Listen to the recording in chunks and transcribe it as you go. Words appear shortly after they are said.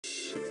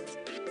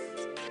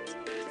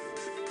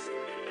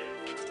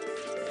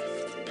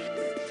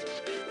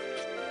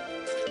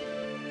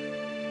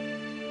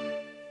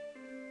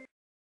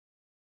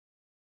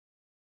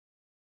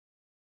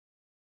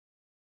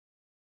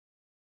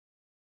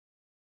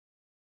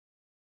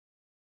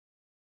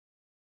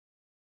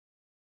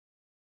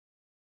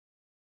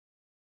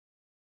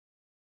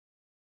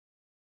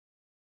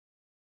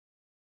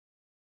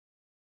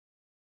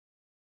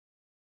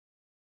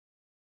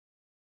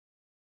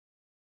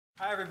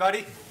Hi,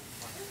 everybody.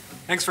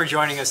 Thanks for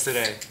joining us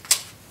today.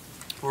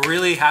 We're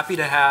really happy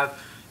to have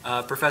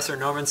Professor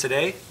Norman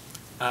Sadeh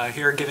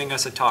here giving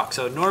us a talk.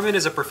 So Norman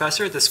is a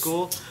professor at the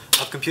School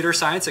of Computer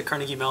Science at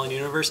Carnegie Mellon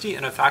University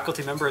and a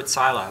faculty member at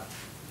CyLab.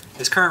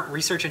 His current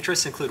research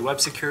interests include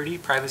web security,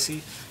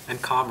 privacy,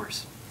 and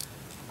commerce.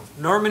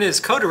 Norman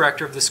is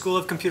co-director of the School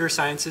of Computer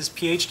Science's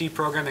PhD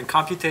program in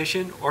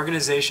Computation,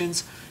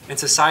 Organizations, and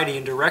Society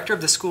and director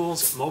of the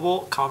school's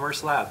Mobile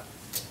Commerce Lab.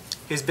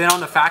 He's been on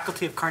the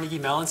faculty of Carnegie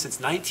Mellon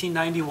since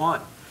 1991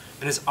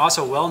 and is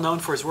also well known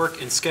for his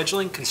work in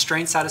scheduling,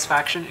 constraint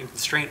satisfaction and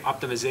constraint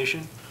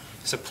optimization,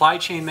 supply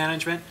chain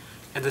management,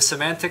 and the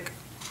semantic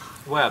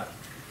web.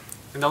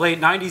 In the late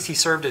 90s, he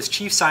served as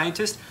chief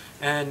scientist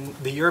in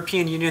the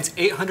European Union's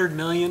 $800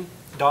 million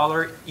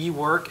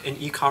e-work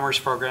and e-commerce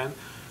program,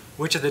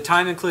 which at the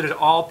time included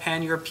all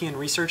pan-European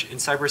research in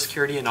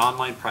cybersecurity and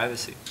online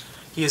privacy.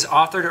 He has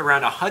authored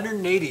around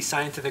 180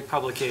 scientific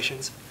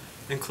publications,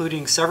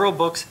 including several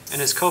books,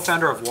 and is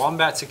co-founder of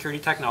Wombat Security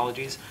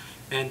Technologies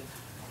and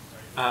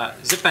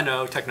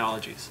Zipano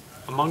Technologies.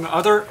 Among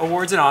other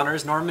awards and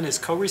honors, Norman is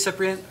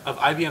co-recipient of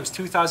IBM's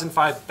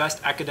 2005 Best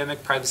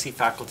Academic Privacy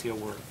Faculty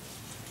Award.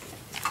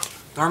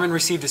 Norman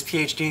received his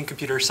PhD in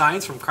computer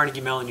science from Carnegie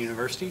Mellon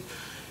University,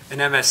 an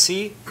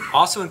MSc,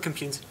 also in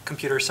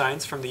computer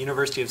science from the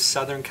University of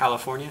Southern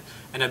California,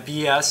 and a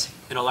BS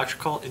in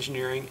electrical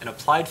engineering and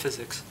applied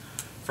physics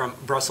from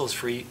Brussels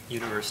Free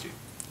University.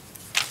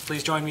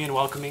 Please join me in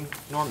welcoming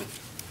Norman.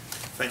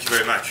 Thank you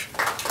very much.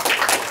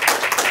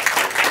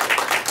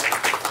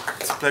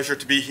 It's a pleasure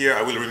to be here.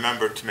 I will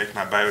remember to make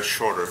my bio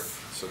shorter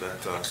so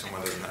that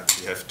someone doesn't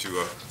actually have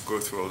to go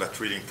through all that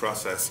reading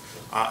process.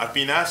 I've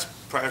been asked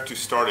prior to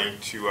starting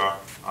to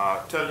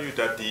tell you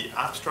that the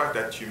abstract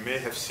that you may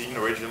have seen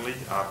originally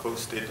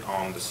posted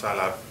on the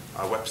CyLab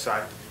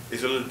website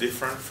is a little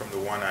different from the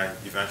one I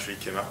eventually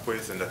came up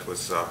with, and that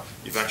was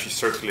eventually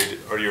circulated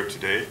earlier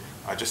today.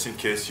 Just in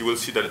case, you will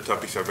see that the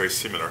topics are very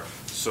similar.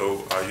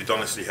 So you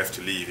don't necessarily have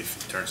to leave if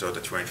it turns out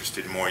that you're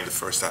interested more in the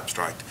first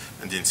abstract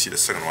and didn't see the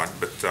second one.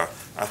 But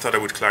I thought I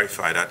would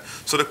clarify that.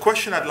 So the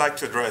question I'd like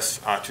to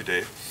address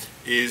today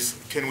is,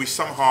 can we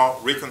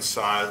somehow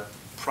reconcile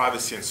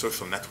privacy and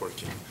social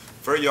networking?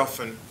 Very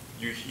often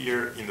you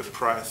hear in the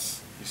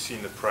press, you see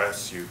in the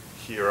press, you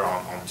hear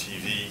on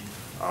TV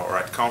or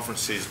at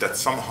conferences that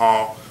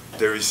somehow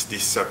there is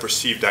this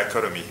perceived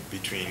dichotomy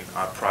between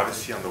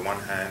privacy on the one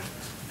hand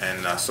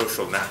and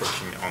social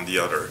networking on the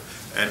other.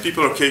 And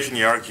people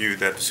occasionally argue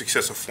that the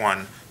success of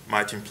one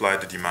might imply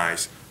the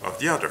demise of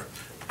the other.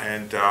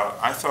 And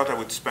I thought I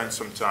would spend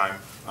some time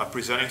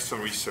presenting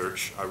some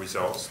research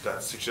results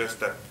that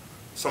suggest that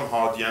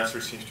somehow the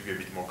answer seems to be a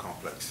bit more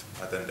complex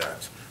than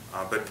that.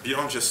 But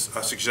beyond just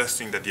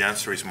suggesting that the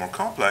answer is more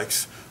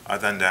complex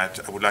than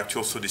that, I would like to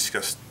also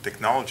discuss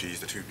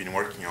technologies that we've been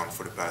working on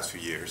for the past few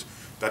years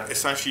that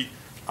essentially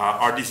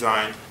are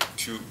designed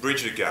to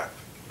bridge the gap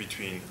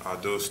between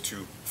those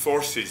two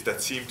forces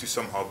that seem to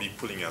somehow be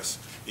pulling us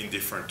in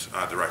different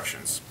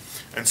directions.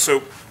 And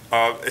so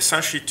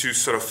essentially to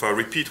sort of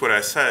repeat what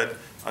I said,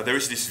 there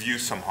is this view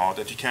somehow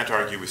that you can't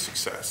argue with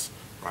success,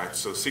 right?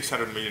 So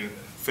 600 million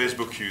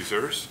Facebook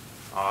users,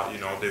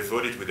 they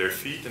voted with their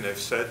feet and they've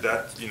said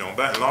that,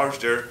 by and large,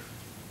 they're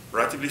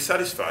relatively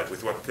satisfied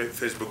with what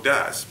Facebook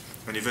does.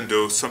 And even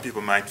though some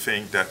people might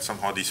think that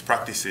somehow these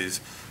practices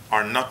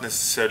are not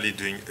necessarily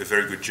doing a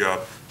very good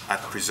job at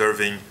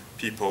preserving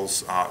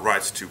people's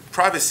rights to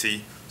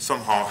privacy,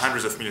 somehow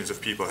hundreds of millions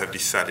of people have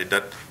decided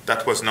that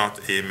that was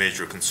not a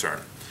major concern.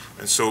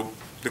 And so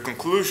the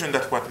conclusion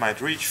that one might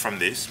reach from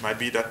this might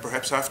be that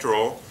perhaps after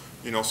all,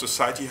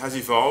 society has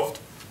evolved.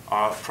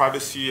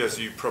 Privacy, as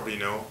you probably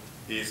know,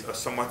 is a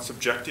somewhat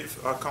subjective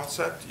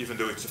concept, even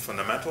though it's a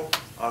fundamental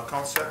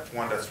concept,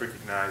 one that's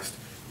recognized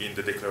in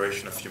the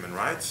Declaration of Human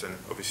Rights and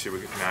obviously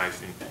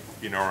recognized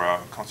in our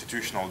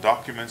constitutional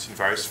documents in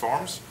various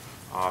forms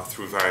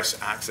through various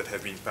acts that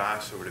have been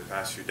passed over the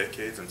past few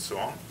decades and so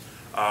on.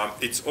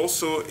 It's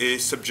also a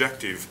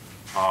subjective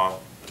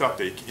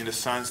topic in the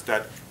sense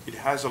that it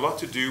has a lot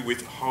to do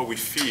with how we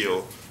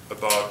feel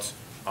about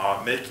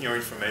making our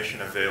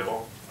information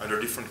available under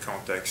different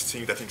contexts,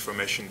 seeing that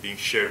information being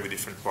shared with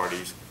different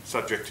parties,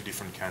 subject to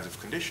different kinds of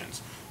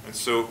conditions. And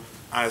so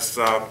as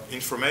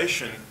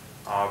information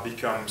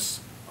becomes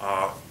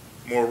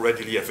more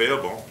readily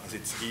available, as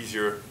it's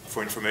easier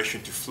for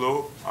information to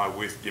flow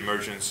with the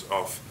emergence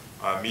of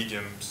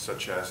mediums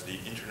such as the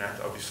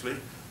internet, obviously,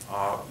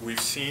 we've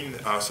seen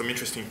some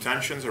interesting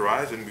tensions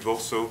arise, and we've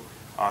also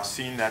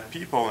seen that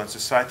people and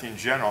society in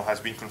general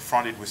has been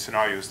confronted with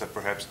scenarios that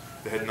perhaps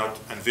they had not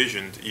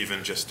envisioned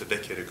even just a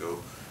decade ago.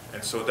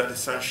 And so that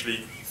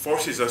essentially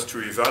forces us to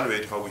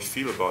evaluate how we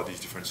feel about these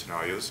different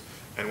scenarios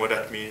and what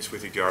that means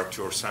with regard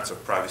to our sense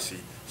of privacy,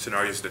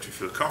 scenarios that we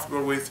feel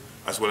comfortable with,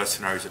 as well as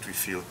scenarios that we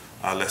feel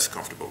less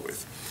comfortable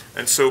with.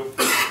 And so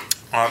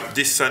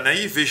this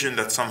naive vision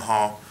that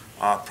somehow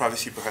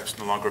privacy perhaps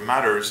no longer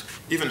matters,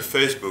 even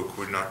Facebook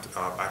would not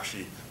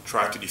actually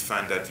try to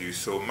defend that view.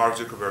 So Mark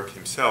Zuckerberg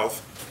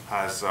himself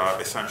has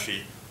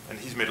essentially and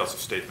he's made lots of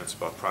statements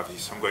about privacy,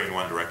 some going in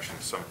one direction,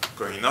 some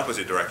going in the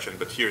opposite direction,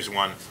 but here's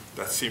one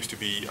that seems to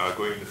be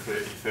going in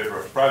favor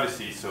of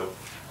privacy. So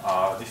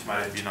this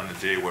might have been on a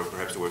day where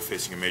perhaps they were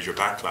facing a major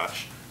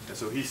backlash. And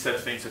so he said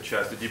things such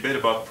as, the debate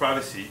about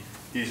privacy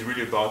is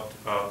really about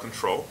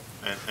control,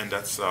 and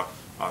that's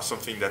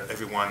something that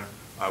everyone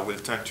will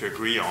tend to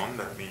agree on.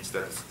 That means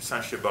that it's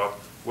essentially about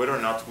whether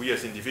or not we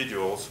as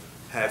individuals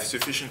have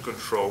sufficient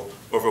control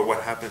over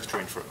what happens to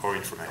our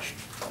information.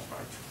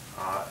 Right?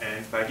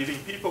 And by giving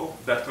people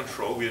that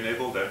control, we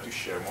enable them to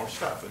share more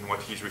stuff. And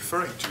what he's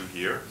referring to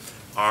here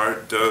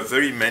are the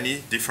very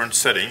many different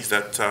settings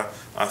that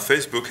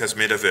Facebook has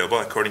made available,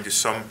 according to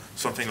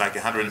something like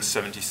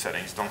 170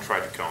 settings. Don't try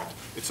to count.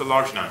 It's a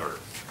large number.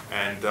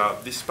 And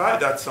despite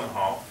that,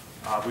 somehow,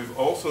 we've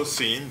also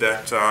seen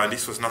that, and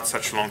this was not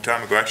such a long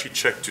time ago, I actually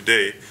checked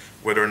today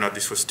whether or not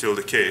this was still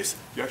the case.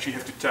 You actually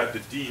have to type the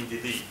D in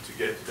delete to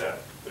get to that.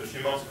 But a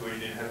few months ago, you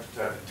didn't have to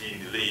type the D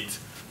in delete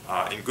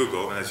in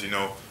Google. And as you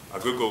know,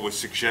 Google would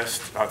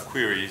suggest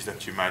queries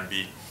that you might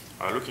be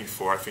looking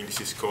for. I think this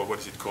is called, what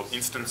is it called,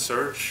 instant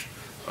search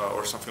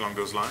or something along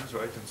those lines,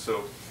 right? And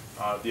so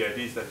the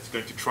idea is that it's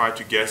going to try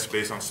to guess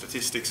based on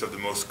statistics of the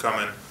most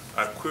common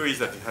queries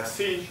that it has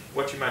seen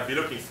what you might be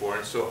looking for.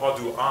 And so how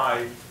do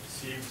I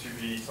seem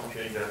to be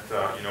something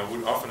that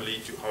would often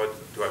lead to how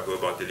do I go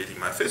about deleting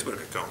my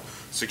Facebook account,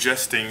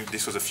 suggesting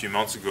this was a few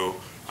months ago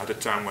at the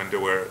time when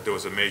there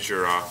was a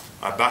major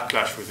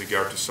backlash with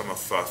regard to some of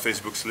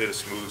Facebook's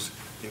latest moves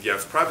in the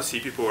area of privacy.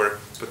 People were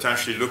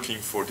potentially looking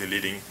for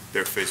deleting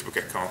their Facebook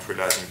account,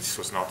 realizing this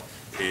was not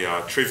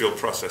a trivial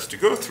process to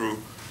go through.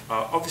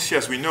 Obviously,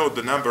 as we know,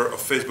 the number of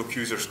Facebook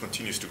users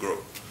continues to grow.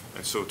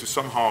 And so to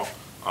somehow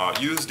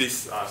use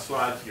this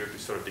slide here to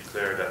sort of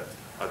declare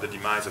that the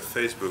demise of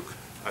Facebook,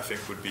 I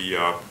think, would be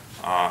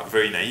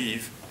very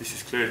naive. This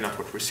is clearly not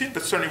what we're seeing,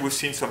 but certainly we've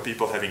seen some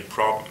people having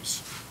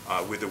problems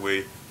with the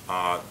way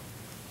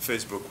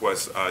Facebook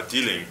was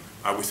dealing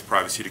with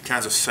privacy, the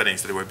kinds of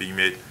settings that were being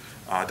made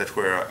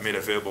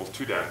available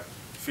to them,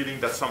 feeling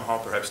that somehow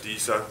perhaps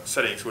these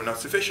settings were not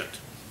sufficient.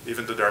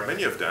 Even though there are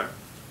many of them,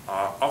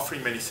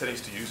 offering many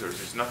settings to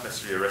users is not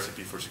necessarily a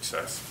recipe for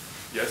success.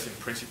 Yes, in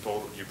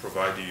principle, you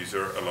provide the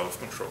user a lot of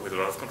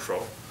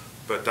control,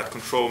 but that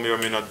control may or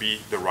may not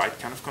be the right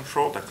kind of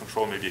control. That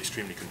control may be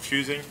extremely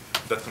confusing.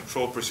 That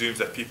control presumes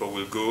that people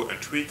will go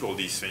and tweak all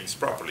these things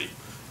properly,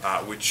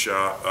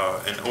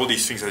 and all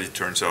these things, as it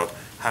turns out,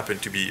 happen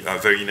to be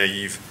very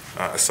naive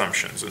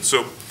assumptions. And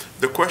so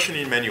the question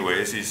in many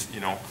ways is,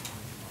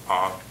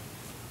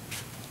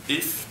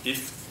 if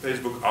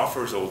Facebook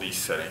offers all these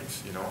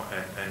settings,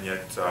 and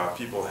yet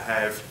people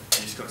have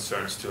these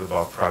concerns still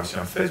about privacy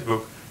on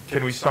Facebook,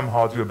 can we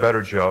somehow do a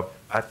better job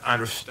at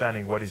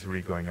understanding what is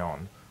really going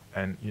on?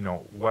 And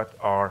what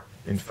are,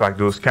 in fact,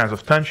 those kinds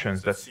of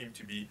tensions that seem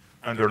to be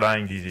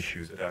underlying these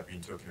issues that I've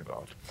been talking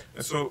about.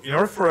 And so in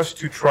order for us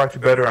to try to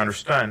better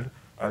understand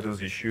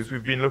those issues,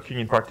 we've been looking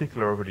in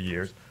particular over the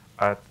years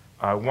at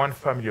one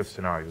family of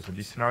scenarios. And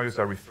these scenarios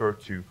are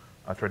referred to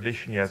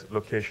traditionally as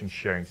location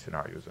sharing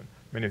scenarios. And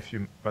many of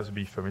you must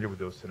be familiar with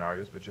those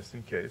scenarios, but just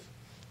in case.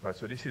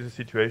 So this is a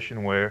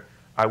situation where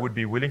I would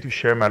be willing to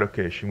share my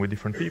location with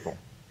different people.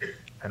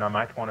 And I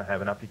might want to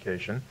have an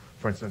application,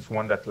 for instance,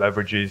 one that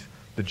leverages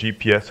the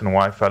GPS and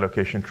Wi-Fi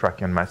location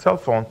tracking on my cell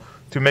phone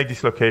to make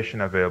this location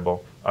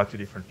available to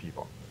different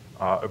people.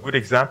 A good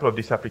example of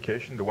this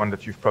application, the one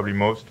that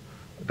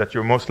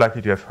you're most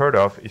likely to have heard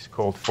of, is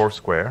called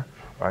Foursquare.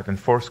 Right? And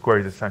Foursquare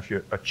is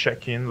essentially a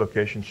check-in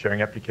location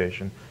sharing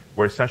application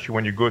where essentially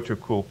when you go to a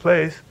cool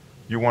place,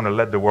 you want to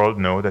let the world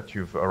know that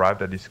you've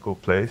arrived at this cool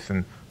place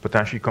and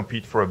potentially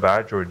compete for a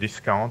badge or a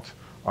discount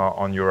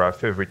on your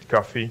favorite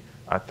coffee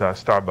at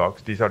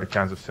Starbucks. These are the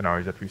kinds of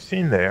scenarios that we've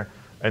seen there.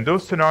 And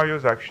those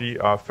scenarios actually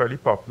are fairly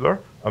popular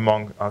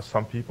among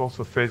some people.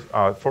 So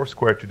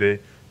Foursquare today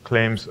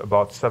claims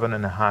about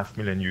 7.5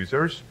 million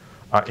users.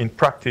 In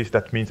practice,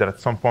 that means that at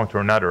some point or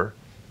another,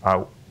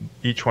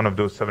 each one of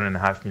those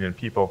 7.5 million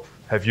people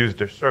have used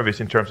their service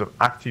in terms of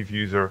active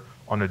user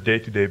on a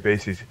day-to-day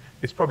basis.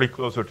 It's probably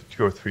closer to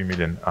 2 or 3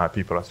 million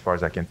people as far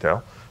as I can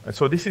tell. And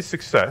so this is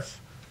success,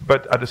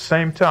 but at the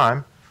same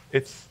time,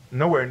 it's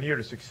nowhere near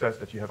the success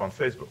that you have on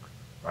Facebook.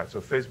 Right? So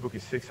Facebook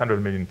is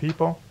 600 million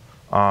people.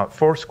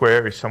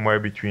 Foursquare is somewhere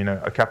between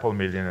a couple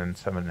million and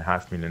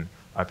 7.5 million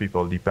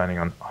people, depending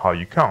on how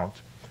you count.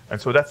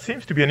 And so that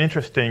seems to be an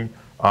interesting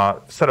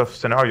set of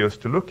scenarios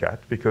to look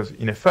at, because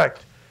in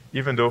effect,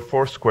 even though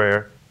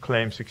Foursquare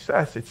claims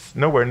success, it's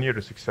nowhere near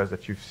the success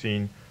that you've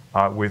seen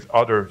with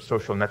other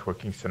social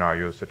networking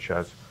scenarios, such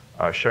as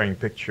sharing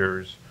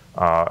pictures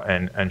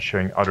and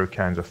sharing other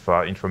kinds of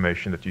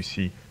information that you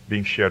see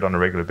being shared on a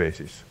regular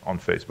basis on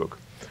Facebook.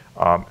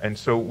 And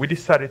so we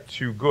decided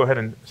to go ahead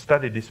and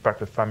study this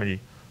particular family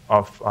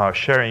of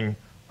sharing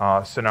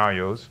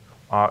scenarios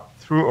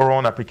through our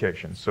own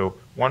applications. So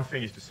one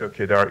thing is to say,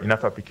 okay, there are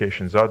enough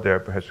applications out there,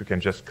 perhaps we can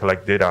just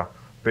collect data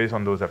based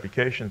on those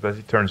applications. But as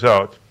it turns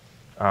out,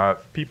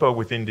 people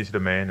within this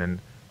domain, and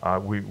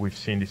we've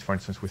seen this, for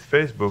instance, with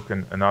Facebook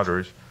and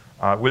others,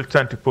 will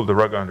tend to pull the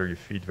rug under your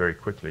feet very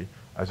quickly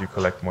as you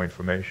collect more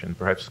information,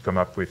 perhaps come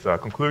up with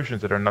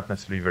conclusions that are not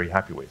necessarily very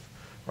happy with,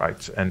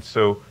 right? And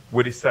so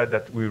we decided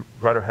that we'd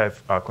rather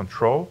have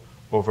control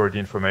over the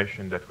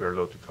information that we're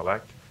allowed to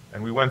collect.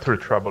 And we went through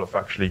the trouble of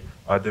actually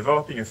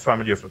developing a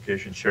family of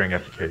location sharing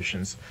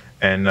applications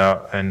and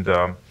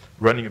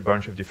running a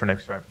bunch of different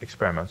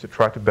experiments to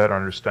try to better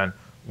understand,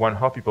 one,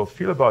 how people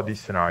feel about these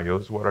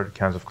scenarios, what are the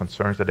kinds of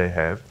concerns that they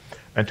have,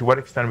 and to what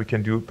extent we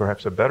can do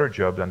perhaps a better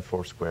job than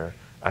Foursquare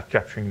at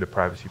capturing the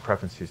privacy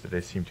preferences that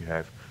they seem to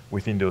have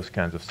within those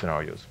kinds of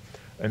scenarios.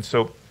 And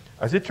so,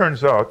 as it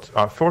turns out,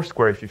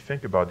 Foursquare, if you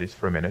think about this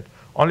for a minute,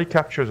 only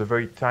captures a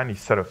very tiny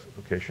set of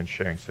location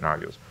sharing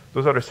scenarios.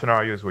 Those are the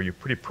scenarios where you're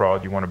pretty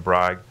proud, you want to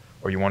brag,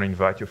 or you want to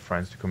invite your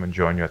friends to come and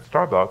join you at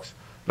Starbucks.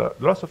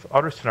 Lots of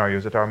other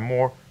scenarios that are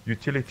more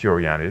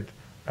utility-oriented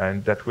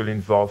and that will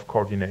involve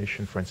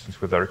coordination, for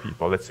instance, with other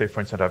people. Let's say, for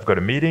instance, I've got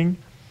a meeting,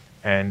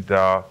 and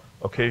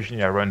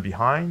occasionally I run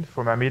behind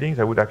for my meetings.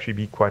 I would actually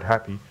be quite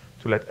happy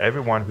to let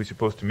everyone who's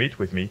supposed to meet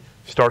with me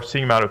start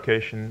seeing my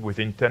location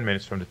within 10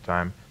 minutes from the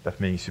time that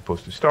meeting is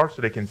supposed to start,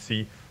 so they can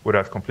see whether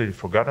I've completely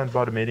forgotten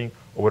about the meeting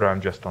or whether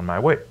I'm just on my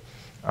way.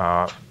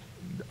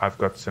 I've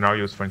got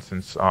scenarios, for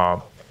instance,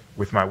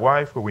 with my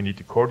wife where we need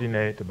to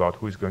coordinate about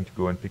who's going to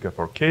go and pick up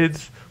our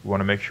kids. We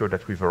want to make sure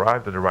that we've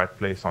arrived at the right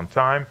place on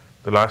time.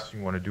 The last thing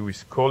we want to do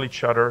is call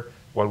each other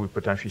while we're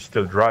potentially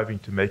still driving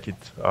to make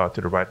it to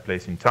the right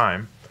place in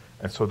time.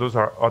 And so those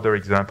are other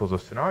examples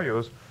of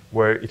scenarios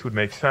where it would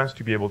make sense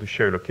to be able to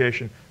share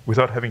location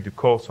without having to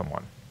call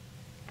someone.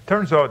 It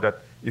turns out that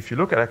if you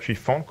look at actually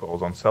phone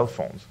calls on cell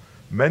phones,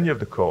 many of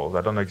the calls,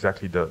 I don't know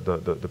exactly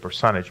the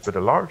percentage, but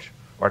a large,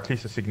 or at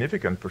least a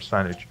significant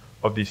percentage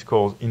of these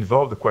calls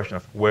involve the question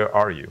of where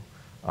are you,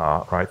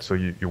 right? So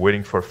you're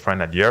waiting for a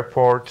friend at the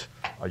airport,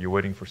 you're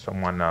waiting for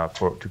someone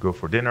to go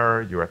for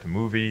dinner, you're at a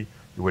movie,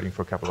 you're waiting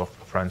for a couple of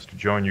friends to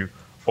join you.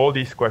 All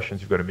these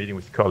questions, you've got a meeting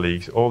with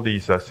colleagues, all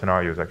these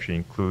scenarios actually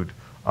include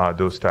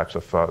those types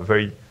of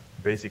very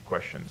basic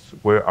questions.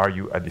 Where are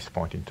you at this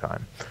point in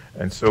time?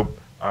 And so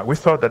we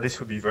thought that this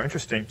would be very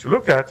interesting to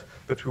look at,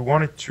 but we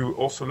wanted to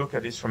also look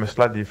at this from a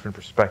slightly different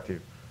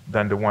perspective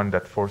than the one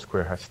that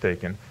Foursquare has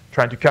taken,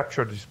 trying to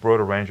capture this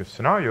broader range of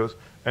scenarios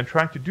and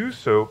trying to do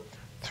so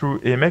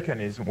through a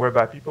mechanism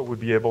whereby people would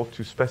be able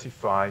to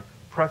specify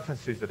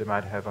preferences that they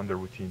might have under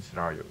routine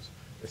scenarios.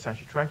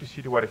 Essentially trying to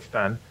see to what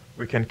extent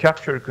we can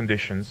capture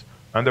conditions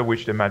under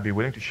which they might be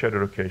willing to share the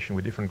location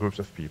with different groups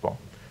of people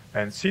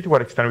and see to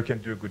what extent we can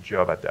do a good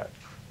job at that,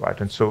 right?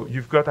 And so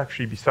you've got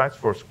actually, besides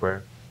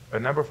Foursquare, a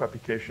number of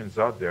applications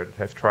out there that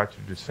have tried to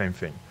do the same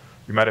thing.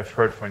 You might have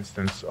heard, for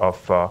instance, of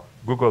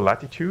Google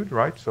Latitude,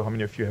 right? So how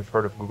many of you have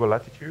heard of Google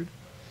Latitude?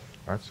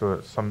 Right,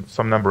 so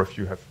some number of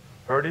you have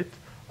heard it.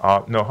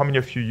 No, how many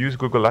of you use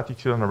Google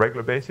Latitude on a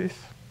regular basis?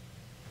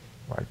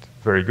 Right,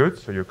 very good.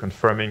 So you're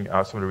confirming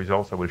some of the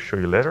results I will show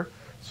you later.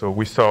 So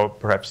we saw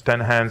perhaps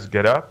 10 hands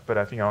get up, but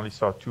I think I only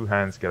saw 2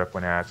 hands get up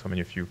when I asked how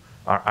many of you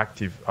are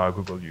active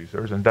Google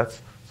users. And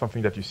that's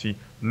something that you see.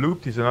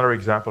 Looped is another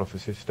example of a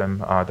system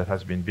that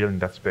has been built in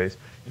that space.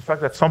 In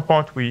fact, at some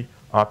point, we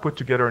put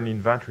together an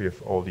inventory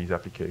of all these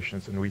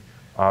applications, and we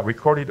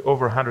recorded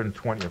over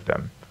 120 of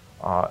them.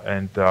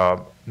 And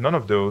none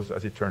of those,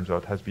 as it turns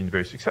out, has been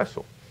very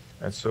successful.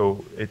 And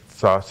so it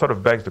sort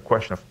of begs the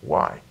question of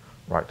why,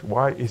 right?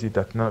 Why is it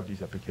that none of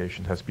these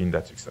applications has been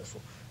that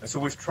successful? And so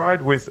we've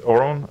tried with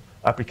our own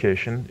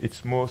application.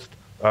 Its most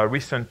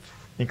recent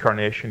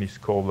incarnation is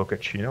called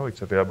Locacino.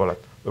 It's available at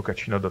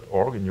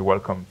locacino.org, and you're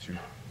welcome to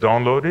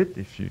download it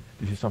if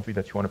this is something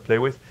that you want to play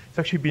with. It's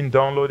actually been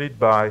downloaded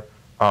by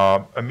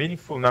a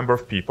meaningful number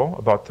of people,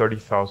 about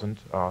 30,000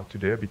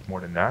 today, a bit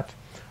more than that.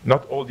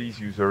 Not all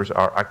these users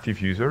are active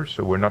users,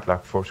 so we're not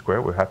like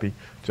Foursquare. We're happy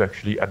to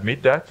actually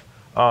admit that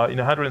in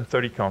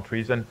 130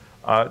 countries. And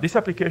this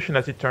application,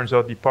 as it turns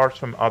out, departs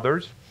from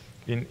others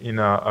in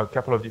a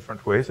couple of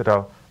different ways that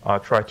I'll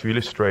try to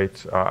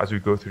illustrate as we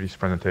go through this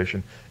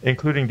presentation,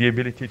 including the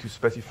ability to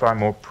specify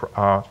more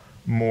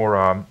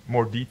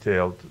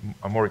detailed,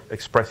 more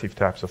expressive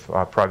types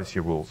of privacy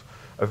rules.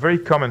 A very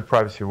common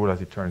privacy rule,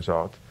 as it turns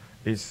out,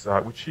 is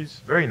which is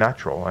very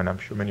natural, and I'm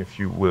sure many of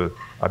you will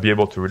be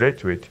able to relate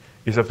to it,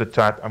 is of the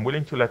type, I'm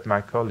willing to let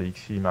my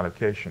colleagues see my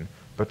location,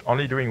 but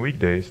only during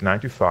weekdays, 9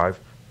 to 5,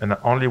 and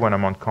only when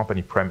I'm on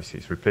company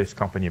premises, replace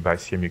company by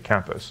CMU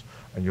campus,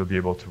 and you'll be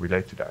able to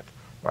relate to that.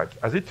 Right.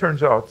 As it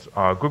turns out,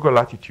 Google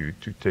Latitude,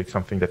 to take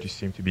something that you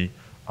seem to be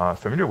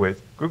familiar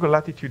with, Google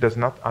Latitude does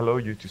not allow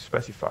you to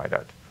specify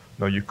that.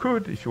 Now, you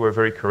could, if you were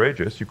very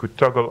courageous, you could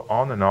toggle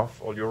on and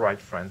off all your right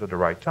friends at the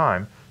right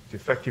time to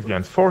effectively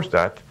enforce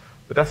that,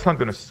 but that's not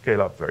going to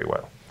scale up very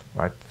well,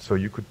 right? So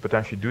you could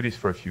potentially do this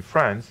for a few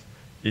friends.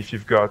 If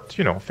you've got,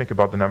 think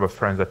about the number of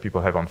friends that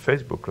people have on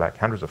Facebook, like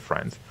hundreds of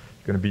friends.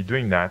 You're going to be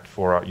doing that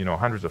for,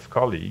 hundreds of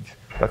colleagues.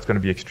 That's going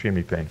to be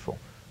extremely painful.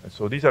 And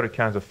so these are the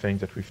kinds of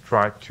things that we've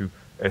tried to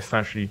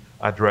essentially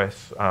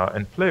address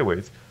and play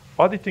with.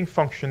 Auditing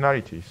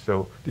functionality.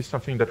 So this is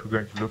something that we're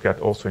going to look at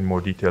also in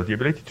more detail. The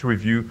ability to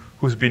review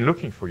who's been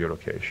looking for your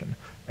location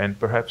and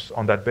perhaps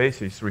on that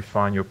basis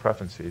refine your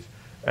preferences.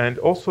 And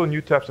also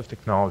new types of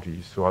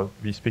technologies. So I'll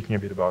be speaking a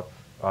bit about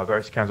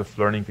various kinds of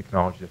learning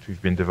technology that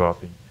we've been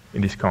developing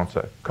in this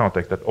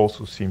context that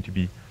also seem to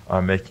be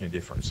making a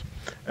difference.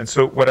 And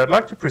so what I'd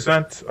like to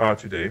present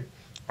today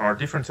are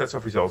different sets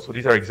of results. So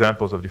these are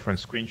examples of different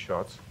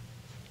screenshots.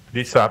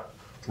 This app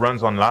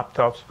runs on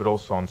laptops, but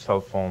also on cell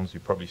phones.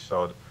 You probably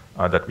saw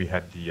that we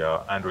had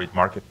the Android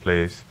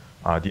marketplace,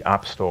 the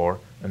App Store,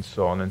 and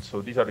so on. And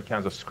so these are the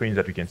kinds of screens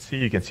that you can see.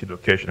 You can see the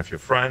location of your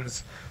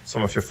friends.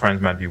 Some of your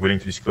friends might be willing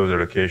to disclose their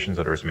locations,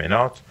 others may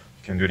not.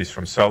 You can do this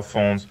from cell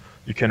phones.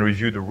 You can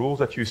review the rules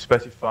that you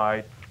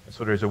specified. And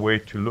so there's a way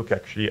to look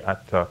actually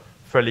at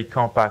fairly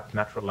compact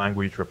natural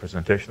language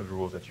representation of the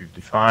rules that you've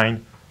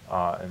defined,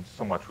 and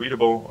somewhat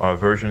readable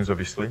versions,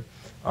 obviously.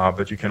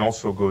 But you can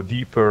also go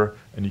deeper,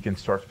 and you can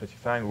start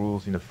specifying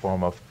rules in the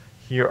form of,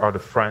 here are the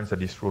friends that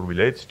this rule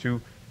relates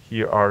to,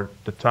 here are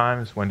the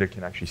times when they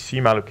can actually see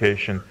my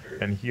location,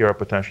 and here are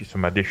potentially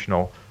some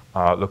additional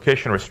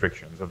location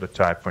restrictions of the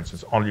type, for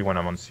instance, only when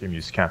I'm on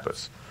CMU's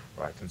campus,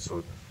 right? And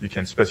so you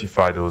can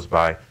specify those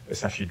by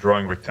essentially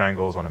drawing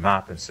rectangles on a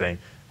map and saying,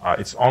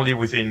 it's only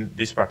within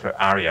this particular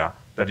area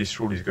that this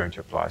rule is going to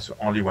apply. So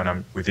only when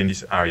I'm within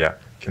this area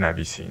can I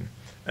be seen.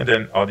 And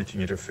then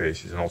auditing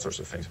interfaces and all sorts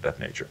of things of that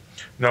nature.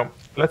 Now,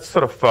 let's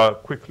sort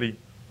of quickly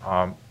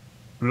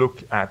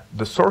look at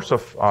the source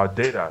of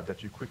data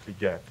that you quickly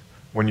get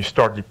when you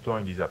start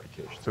deploying these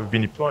applications. So we've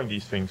been deploying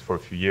these things for a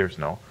few years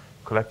now,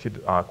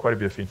 collected quite a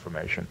bit of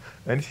information.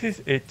 And this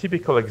is a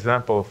typical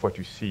example of what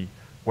you see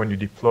when you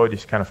deploy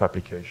this kind of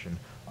application.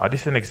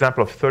 This is an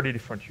example of 30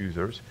 different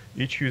users.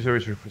 Each user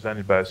is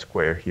represented by a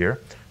square here.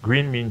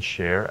 Green means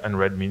share, and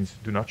red means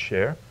do not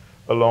share.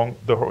 Along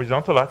the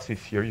horizontal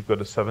axis here, you've got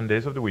the 7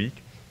 days of the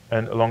week,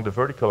 and along the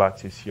vertical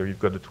axis here, you've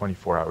got the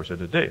 24 hours of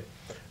the day.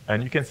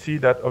 And you can see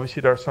that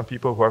obviously there are some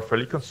people who are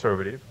fairly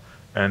conservative,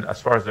 and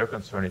as far as they're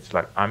concerned, it's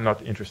like, I'm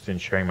not interested in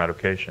sharing my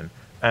location,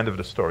 end of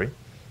the story.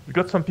 You've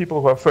got some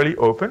people who are fairly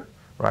open,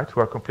 right, who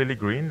are completely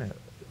green.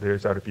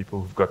 There's other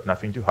people who've got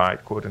nothing to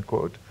hide, quote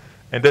unquote.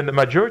 And then the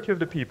majority of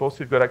the people,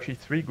 so you've got actually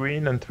 3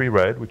 green and 3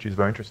 red, which is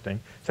very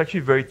interesting. It's actually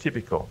very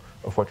typical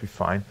of what we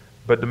find.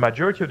 But the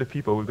majority of the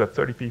people, we've got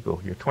 30 people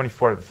here,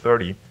 24 out of the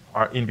 30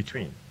 are in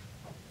between.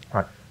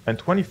 Right. And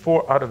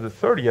 24 out of the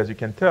 30, as you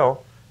can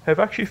tell, have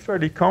actually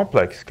fairly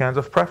complex kinds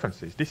of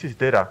preferences. This is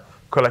data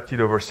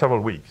collected over several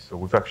weeks. So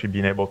we've actually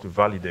been able to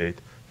validate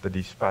that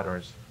these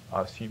patterns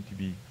seem to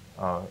be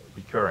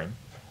recurring.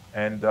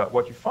 And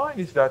what you find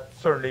is that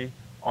certainly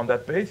on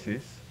that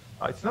basis,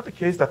 it's not the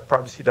case that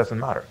privacy doesn't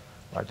matter.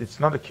 Right? It's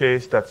not the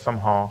case that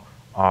somehow,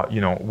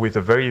 with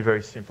a very,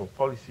 very simple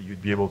policy,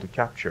 you'd be able to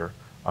capture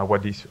how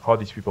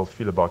these people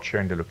feel about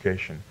sharing the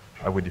location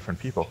with different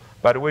people.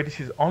 By the way,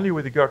 this is only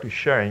with regard to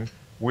sharing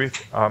with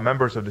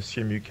members of the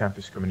CMU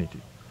campus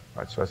community.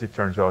 Right? So as it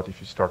turns out, if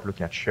you start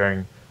looking at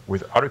sharing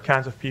with other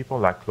kinds of people,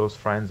 like close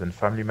friends and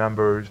family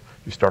members,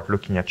 you start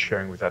looking at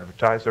sharing with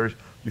advertisers,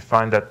 you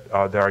find that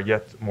there are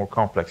yet more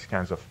complex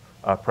kinds of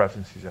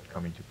preferences that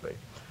come into play.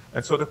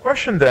 And so the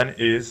question then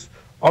is,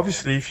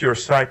 obviously, if you're a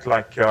site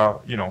like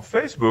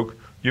Facebook,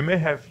 you may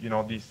have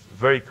these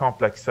very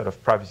complex set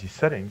of privacy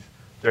settings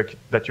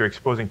that you're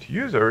exposing to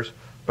users,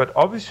 but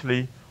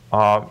obviously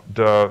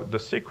the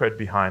secret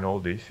behind all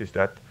this is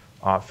that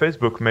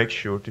Facebook makes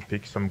sure to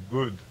pick some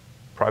good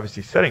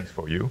privacy settings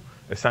for you,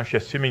 essentially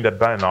assuming that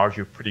by and large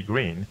you're pretty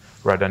green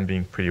rather than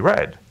being pretty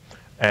red.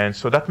 And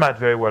so that might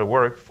very well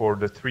work for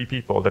the 3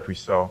 people that we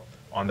saw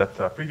on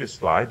that previous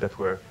slide that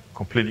were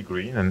completely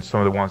green, and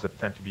some of the ones that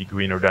tend to be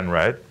greener than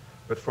red.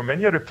 But for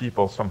many other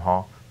people,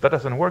 somehow, that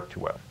doesn't work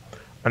too well.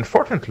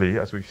 Unfortunately,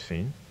 as we've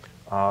seen,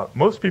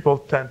 most people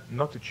tend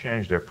not to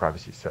change their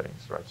privacy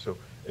settings, right? So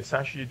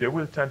essentially, they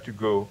will tend to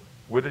go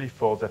with the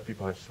default that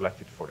people have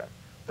selected for them.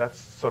 That's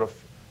sort of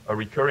a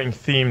recurring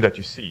theme that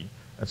you see.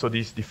 And so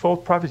these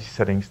default privacy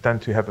settings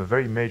tend to have a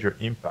very major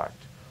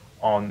impact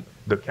on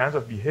the kinds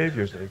of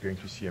behaviors that you're going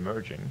to see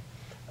emerging.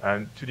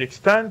 And to the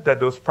extent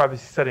that those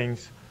privacy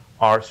settings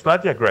are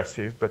slightly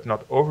aggressive, but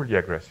not overly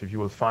aggressive, you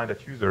will find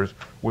that users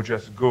will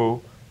just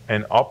go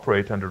and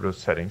operate under those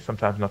settings,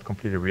 sometimes not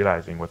completely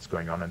realizing what's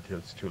going on until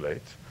it's too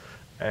late.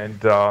 And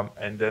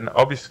then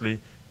obviously,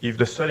 if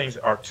the settings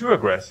are too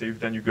aggressive,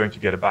 then you're going to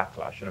get a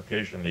backlash. And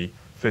occasionally,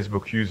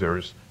 Facebook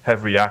users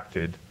have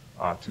reacted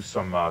to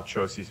some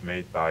choices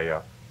made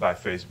by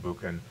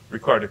Facebook and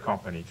required the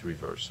company to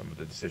reverse some of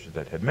the decisions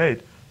that it had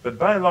made. But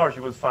by and large,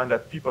 you will find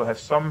that people have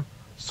some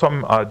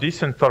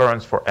decent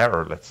tolerance for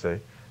error, let's say,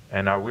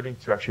 and are willing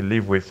to actually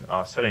live with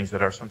settings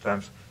that are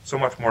sometimes so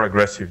much more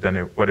aggressive than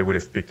what they would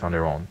have picked on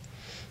their own.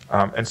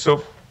 And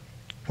so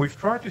we've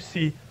tried to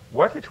see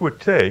what it would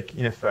take,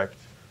 in effect,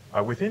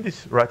 within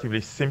this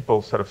relatively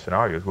simple set of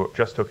scenarios. We're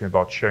just talking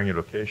about sharing your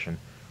location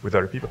with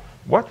other people.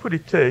 What would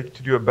it take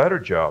to do a better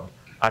job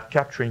at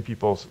capturing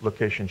people's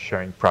location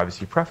sharing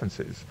privacy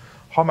preferences?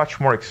 How much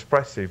more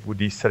expressive would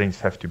these settings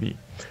have to be?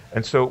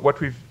 And so what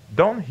we've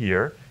done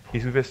here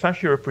is we've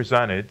essentially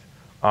represented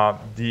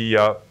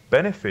the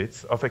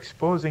benefits of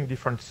exposing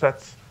different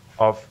sets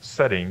of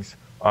settings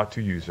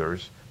to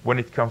users when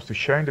it comes to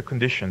sharing the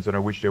conditions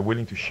under which they're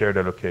willing to share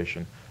their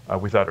location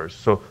with others.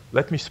 So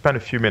let me spend a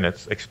few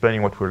minutes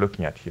explaining what we're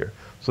looking at here.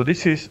 So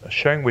this is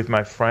sharing with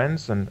my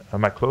friends and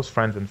my close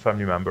friends and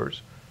family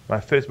members, my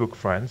Facebook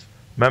friends,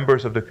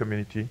 members of the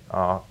community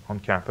on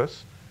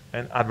campus,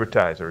 and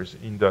advertisers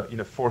in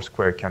a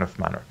four-square kind of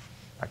manner,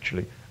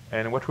 actually.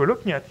 And what we're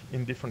looking at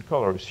in different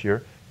colors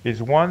here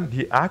is one,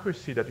 the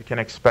accuracy that you can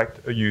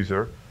expect a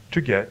user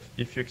to get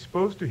if you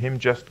expose to him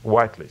just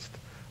whitelist.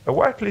 A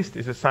whitelist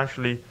is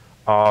essentially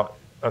a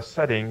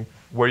setting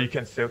where you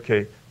can say,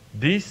 okay,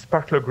 this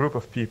particular group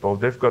of people,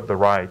 they've got the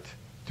right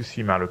to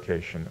see my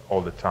location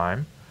all the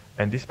time,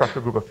 and this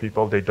particular group of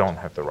people, they don't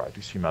have the right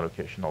to see my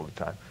location all the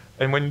time.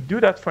 And when you do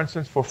that, for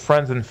instance, for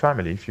friends and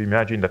family, if you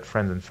imagine that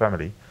friends and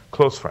family,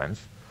 close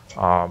friends,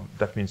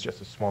 that means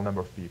just a small number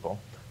of people,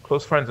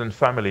 close friends and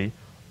family,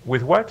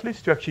 with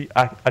whitelist, you actually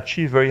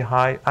achieve very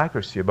high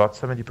accuracy, about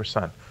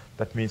 70%.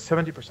 That means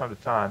 70% of the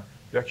time,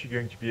 you're actually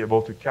going to be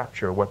able to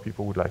capture what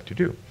people would like to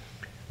do.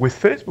 With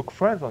Facebook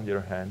friends, on the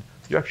other hand,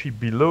 you're actually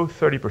below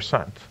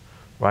 30%,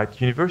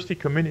 right? University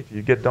community,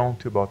 you get down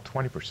to about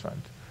 20%.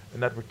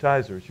 And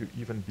advertisers, you're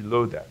even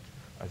below that,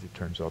 as it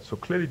turns out. So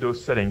clearly,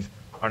 those settings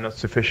are not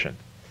sufficient,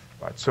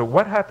 right? So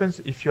what happens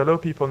if you allow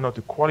people not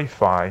to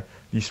qualify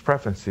these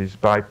preferences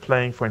by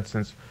playing, for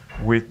instance,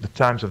 with the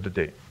times of the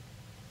day?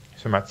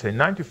 So you might say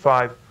 9 to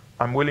 5,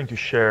 I'm willing to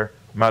share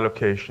my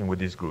location with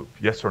this group,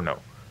 yes or no?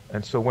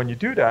 And so when you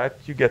do that,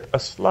 you get a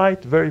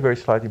slight, very, very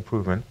slight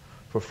improvement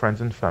for friends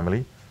and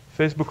family.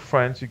 Facebook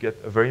friends, you get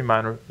a very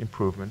minor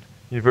improvement.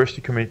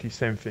 University community,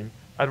 same thing.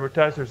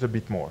 Advertisers, a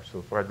bit more.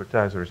 So for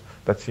advertisers,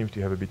 that seems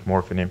to have a bit more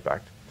of an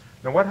impact.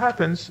 Now what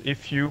happens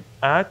if you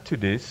add to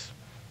this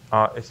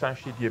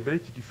essentially the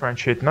ability to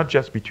differentiate not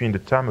just between the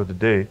time of the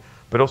day,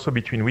 but also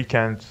between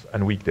weekends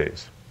and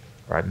weekdays,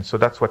 right? And so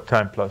that's what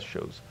Time Plus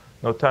shows.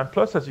 Now, Time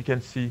Plus, as you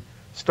can see,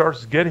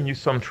 starts getting you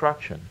some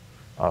traction.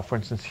 For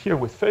instance, here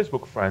with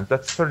Facebook friends,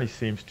 that certainly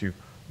seems to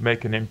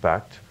make an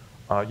impact.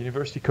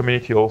 University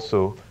community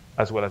also,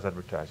 as well as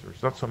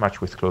advertisers, not so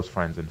much with close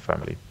friends and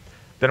family.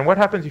 Then what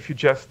happens if you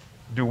just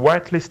do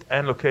whitelist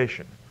and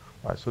location?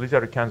 So these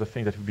are the kinds of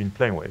things that we've been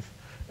playing with.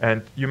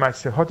 And you might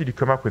say, how did you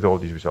come up with all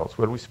these results?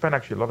 Well, we spent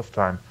actually a lot of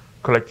time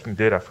collecting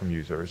data from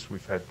users.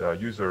 We've had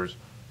users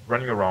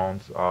running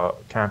around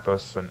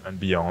campus and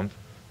beyond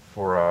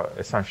for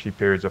essentially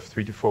periods of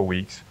 3 to 4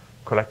 weeks,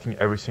 collecting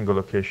every single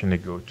location they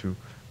go to,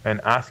 and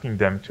asking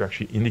them to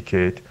actually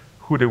indicate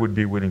who they would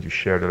be willing to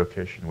share the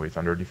location with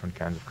under different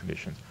kinds of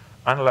conditions.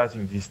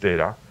 Analyzing these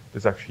data,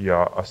 there's actually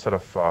a set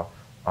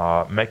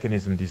of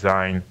mechanism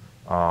design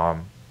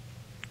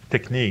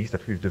techniques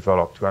that we've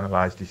developed to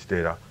analyze this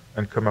data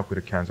and come up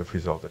with the kinds of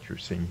results that you're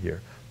seeing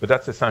here. But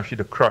that's essentially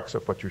the crux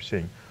of what you're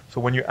seeing. So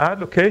when you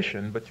add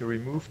location, but you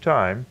remove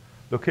time,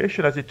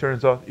 location, as it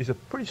turns out, is a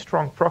pretty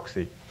strong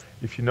proxy.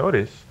 If you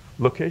notice,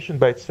 location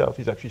by itself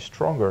is actually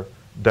stronger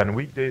than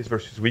weekdays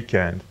versus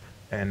weekend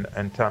and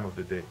time of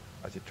the day,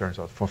 as it turns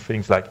out, for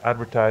things like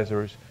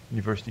advertisers,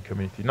 university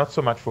community, not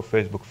so much for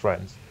Facebook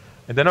friends.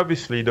 And then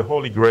obviously the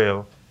holy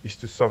grail is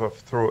to sort of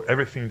throw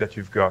everything that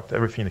you've got,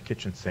 everything in the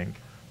kitchen sink,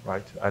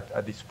 right,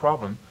 at this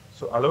problem.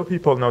 So allow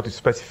people now to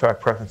specify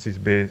preferences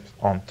based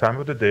on time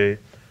of the day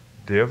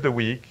of the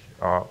week,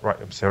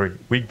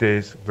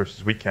 weekdays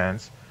versus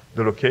weekends,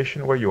 the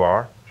location where you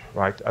are,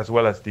 right, as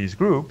well as these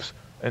groups.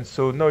 And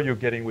so now you're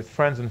getting, with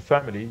friends and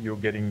family, you're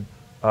getting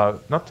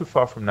not too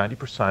far from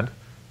 90%.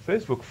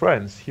 Facebook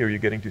friends, here you're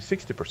getting to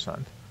 60%.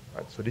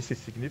 Right? So this is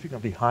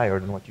significantly higher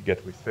than what you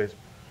get with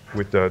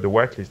the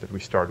whitelist that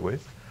we start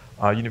with.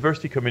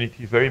 University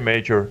community, very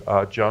major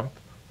jump,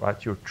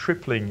 right? You're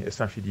tripling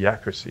essentially the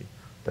accuracy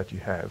that you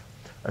have.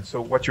 And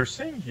so what you're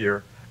seeing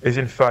here is,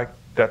 in fact,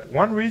 that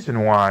one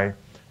reason why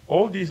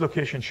all these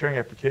location sharing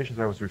applications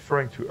I was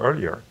referring to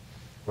earlier,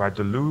 right,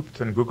 the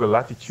Looped and Google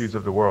Latitudes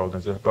of the world,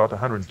 and there's about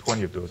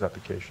 120 of those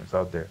applications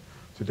out there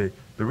today.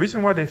 The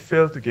reason why they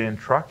fail to gain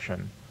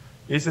traction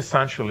is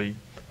essentially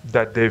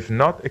that they've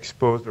not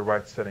exposed the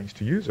right settings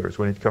to users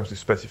when it comes to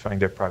specifying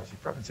their privacy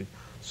preferences.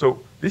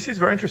 So this is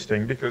very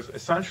interesting because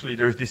essentially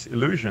there's this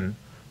illusion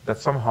that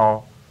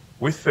somehow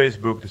with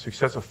Facebook, the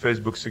success of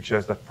Facebook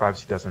suggests that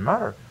privacy doesn't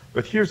matter.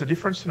 But here's a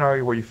different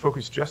scenario where you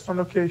focus just on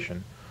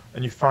location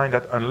and you find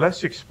that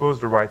unless you expose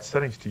the right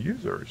settings to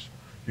users,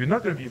 you're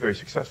not going to be very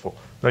successful.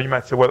 Now you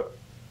might say, well,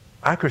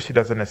 accuracy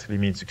doesn't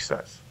necessarily mean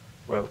success.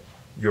 Well,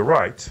 you're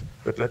right,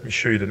 but let me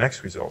show you the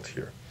next result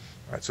here.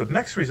 Right, so the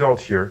next result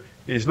here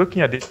is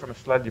looking at this from a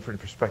slightly different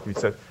perspective. It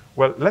said,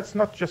 well, let's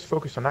not just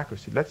focus on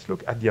accuracy. Let's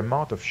look at the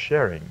amount of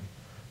sharing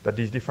that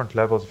these different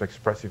levels of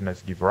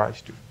expressiveness give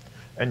rise to.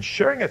 And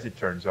sharing, as it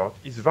turns out,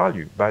 is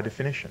value by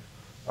definition.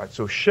 Right?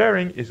 So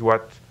sharing is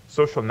what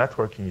social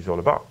networking is all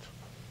about.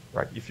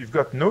 Right? If you've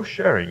got no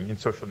sharing in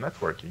social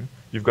networking,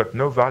 you've got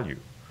no value.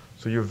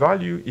 So your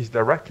value is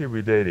directly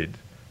related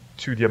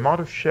to the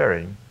amount of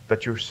sharing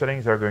that your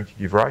settings are going to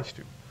give rise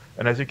to.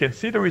 And as you can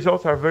see, the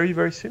results are very,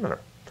 very similar.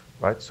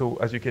 Right? So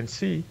as you can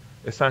see,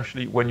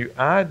 essentially, when you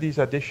add these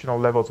additional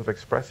levels of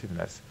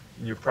expressiveness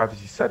in your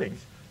privacy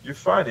settings, you're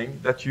finding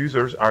that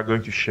users are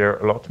going to share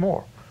a lot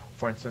more.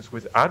 For instance,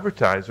 with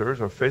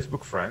advertisers or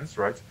Facebook friends,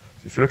 right?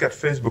 So if you look at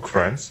Facebook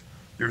friends,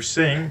 you're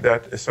seeing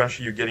that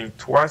essentially you're getting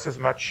twice as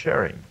much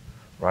sharing,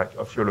 right,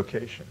 of your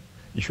location.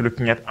 If you're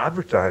looking at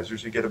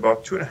advertisers, you get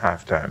about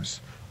 2.5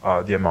 times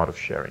the amount of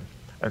sharing.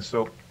 And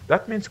so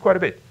that means quite a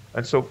bit.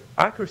 And so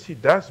accuracy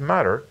does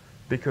matter,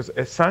 because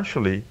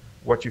essentially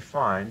what you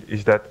find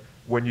is that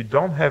when you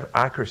don't have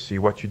accuracy,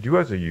 what you do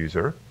as a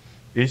user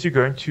is you're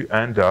going to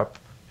end up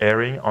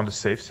erring on the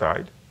safe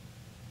side.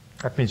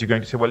 That means you're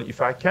going to say, well,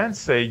 if I can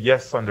say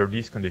yes under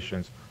these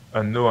conditions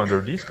and no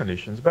under these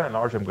conditions, by and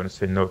large, I'm going to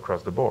say no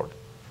across the board.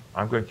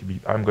 I'm going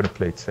to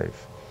play it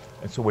safe.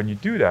 And so when you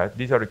do that,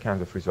 these are the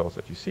kinds of results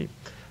that you see.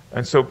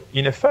 And so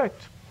in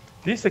effect,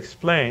 this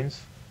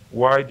explains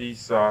why these,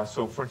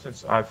 so for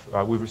instance,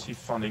 we've received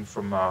funding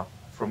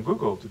from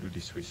Google to do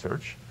this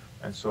research.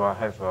 And so I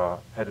have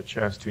had a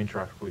chance to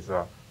interact with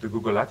the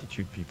Google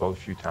Latitude people a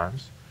few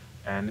times.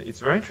 And it's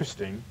very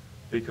interesting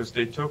because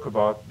they talk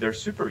about their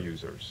super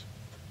users.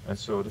 And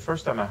so the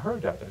first time I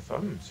heard that, I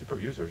thought, super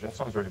users, that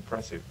sounds very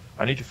impressive.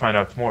 I need to find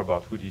out more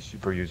about who these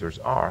super users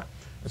are.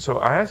 And so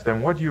I asked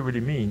them, what do you really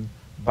mean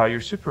by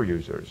your super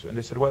users? And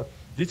they said, well,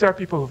 these are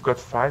people who've got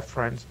 5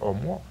 friends or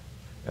more.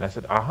 And I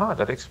said, aha,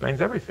 that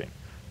explains everything.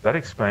 That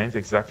explains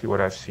exactly what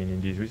I've seen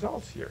in these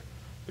results here.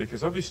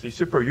 Because obviously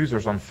super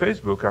users on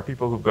Facebook are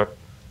people who've got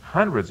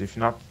hundreds, if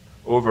not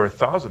over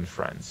 1,000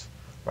 friends.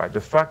 Right?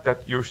 The fact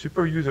that your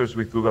super users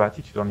with Google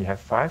Latitude only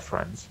have 5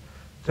 friends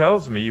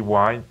tells me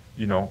why,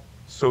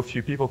 so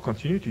few people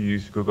continue to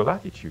use Google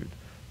Latitude.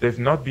 They've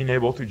not been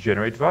able to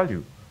generate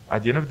value.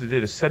 At the end of the day,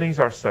 the settings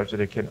are such that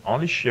they can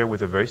only share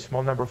with a very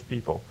small number of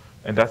people,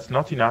 and that's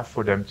not enough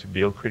for them to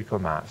build critical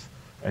mass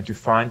and to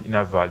find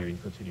enough value in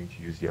continuing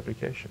to use the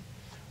application.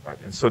 Right?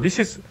 And so this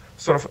is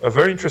sort of a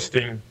very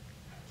interesting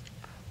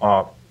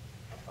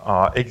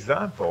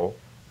example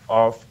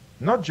of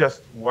not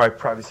just why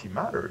privacy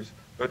matters,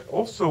 but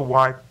also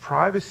why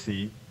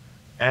privacy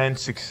and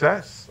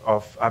success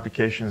of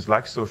applications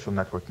like social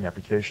networking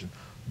applications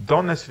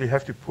don't necessarily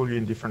have to pull you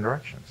in different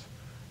directions.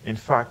 In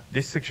fact,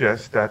 this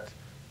suggests that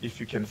if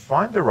you can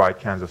find the right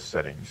kinds of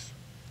settings,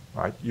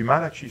 right, you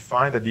might actually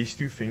find that these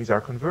two things are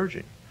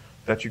converging,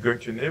 that you're going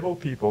to enable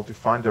people to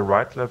find the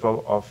right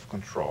level of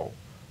control,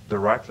 the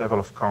right level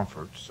of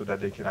comfort, so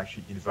that they can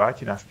actually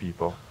invite enough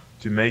people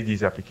to make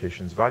these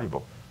applications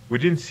valuable. We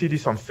didn't see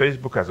this on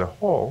Facebook as a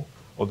whole,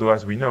 although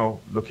as we know,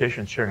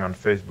 location sharing on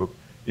Facebook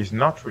is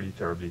not really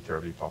terribly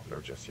popular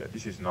just yet.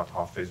 This is not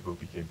how Facebook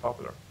became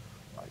popular.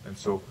 Right? And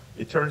so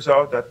it turns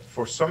out that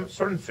for some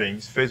certain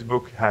things,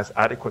 Facebook has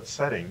adequate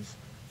settings.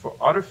 For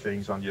other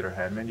things, on the other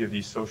hand, many of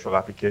these social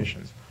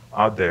applications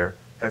out there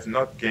have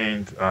not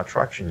gained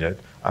traction yet,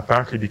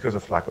 apparently because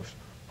of lack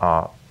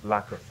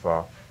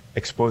of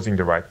exposing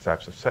the right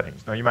types of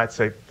settings. Now you might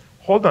say,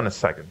 hold on a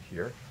second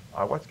here.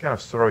 What kind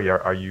of story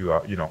are you,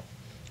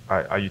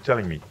 are you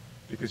telling me?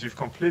 Because you've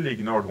completely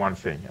ignored one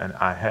thing, and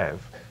I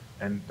have.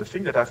 And the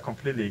thing that I've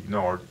completely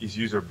ignored is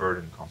user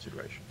burden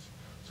considerations.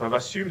 So I've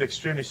assumed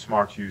extremely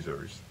smart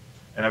users,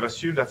 and I've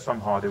assumed that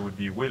somehow they would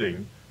be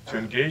willing to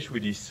engage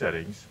with these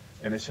settings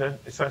and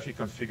essentially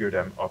configure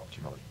them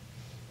optimally,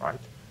 right?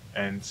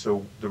 And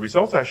so the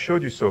results I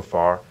showed you so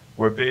far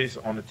were based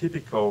on a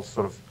typical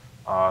sort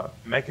of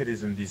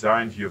mechanism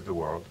design view of the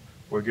world.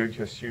 We're going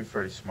to assume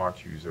fairly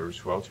smart users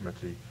who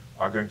ultimately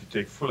are going to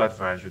take full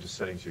advantage of the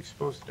settings you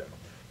expose to them.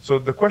 So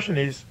the question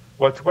is,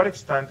 well, to what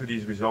extent do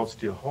these results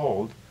still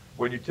hold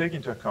when you take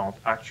into account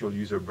actual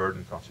user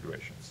burden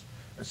considerations?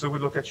 And so we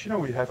look at,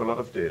 we have a lot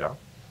of data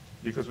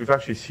because we've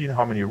actually seen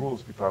how many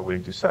rules people are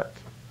willing to set,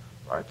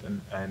 right?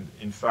 And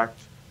in fact,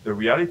 the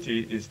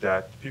reality is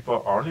that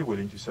people are only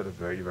willing to set a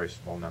very, very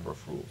small number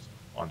of rules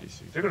on these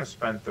things. They're going to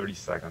spend 30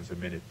 seconds, a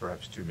minute,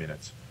 perhaps 2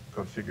 minutes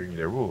configuring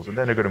their rules, and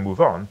then they're going to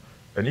move on.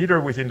 And either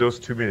within those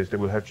 2 minutes, they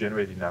will have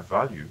generated enough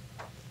value,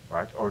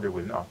 right? Or they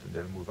will not, and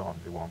they'll move on.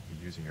 They won't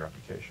be using your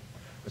application.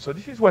 And so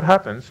this is what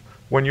happens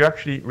when you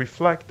actually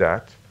reflect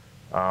that,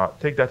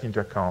 take that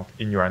into account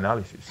in your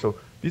analysis. So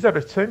these are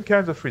the same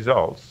kinds of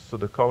results, so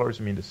the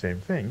colors mean the same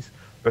things,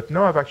 but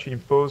now I've actually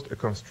imposed a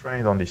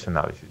constraint on this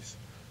analysis.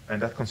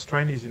 And that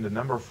constraint is in the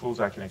number of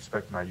rules I can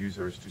expect my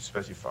users to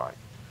specify.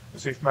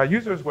 So if my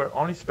users were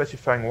only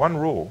specifying one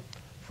rule,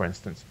 for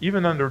instance,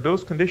 even under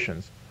those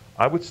conditions,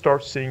 I would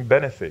start seeing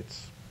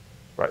benefits.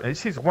 Right? And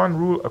this is one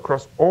rule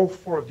across all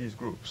 4 of these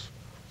groups.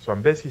 So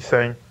I'm basically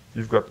saying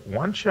you've got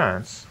one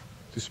chance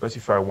to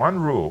specify one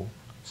rule,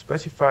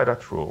 specify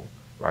that rule,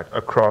 right,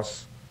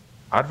 across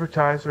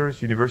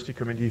advertisers, university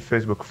community,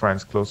 Facebook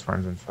friends, close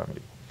friends, and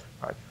family.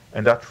 Right?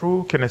 And that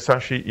rule can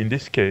essentially, in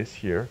this case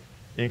here,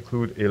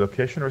 include a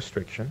location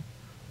restriction,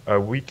 a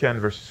weekend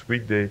versus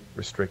weekday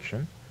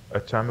restriction, a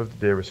time of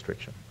the day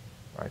restriction,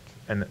 right?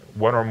 And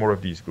one or more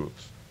of these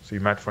groups. So you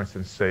might, for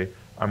instance, say,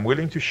 I'm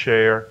willing to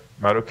share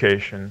my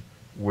location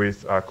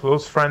with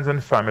close friends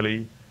and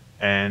family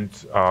and,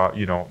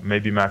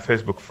 maybe my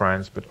Facebook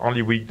friends, but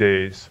only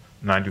weekdays,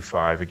 9 to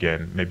 5,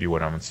 again, maybe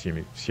when I'm on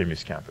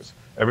CMU's campus.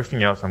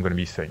 Everything else I'm going to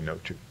be saying no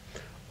to.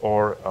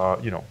 Or,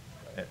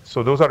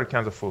 so those are the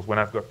kinds of rules. When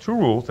I've got 2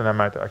 rules, then I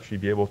might actually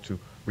be able to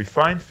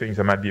refine things.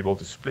 I might be able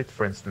to split,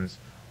 for instance,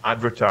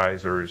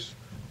 advertisers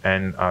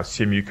and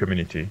CMU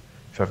community.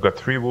 If I've got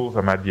 3 rules,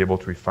 I might be able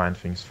to refine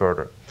things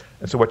further.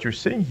 And so what you're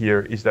seeing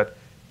here is that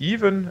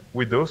even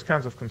with those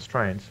kinds of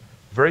constraints,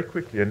 very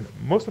quickly, and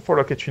most of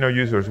our Locatino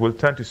users will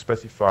tend to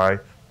specify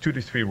 2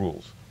 to 3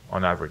 rules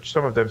on average.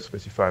 Some of them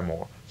specify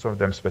more, some of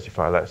them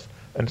specify less.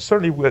 And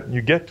certainly when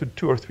you get to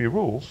 2 or 3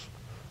 rules,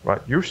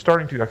 right, you're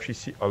starting to actually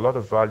see a lot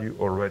of value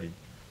already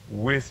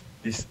with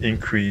this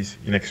increase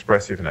in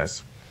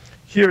expressiveness.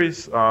 Here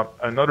is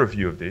another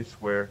view of this,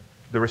 where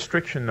the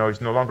restriction now is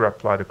no longer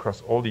applied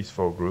across all these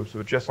 4 groups,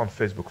 but just on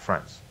Facebook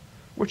friends,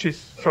 which is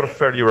sort of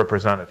fairly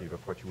representative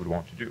of what you would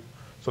want to do.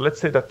 So let's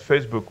say that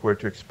Facebook were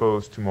to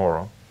expose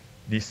tomorrow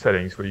these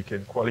settings where you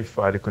can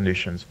qualify the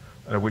conditions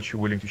under which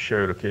you're willing to share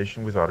your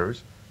location with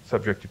others,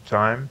 subject to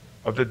time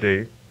of the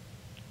day,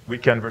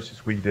 weekend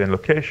versus weekday, and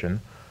location.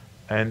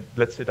 And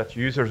let's say that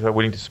users are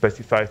willing to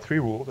specify 3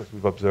 rules, as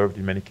we've observed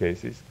in many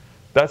cases.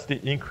 That's the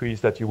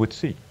increase that you would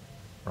see,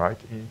 right,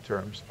 in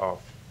terms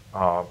of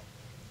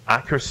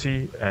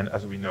accuracy, and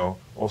as we know,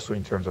 also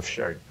in terms of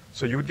sharing.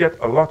 So you would get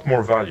a lot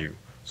more value.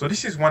 So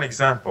this is one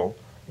example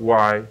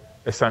why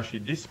essentially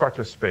this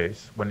particular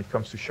space, when it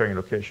comes to sharing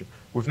location,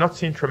 we've not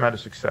seen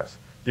tremendous success.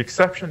 The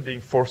exception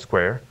being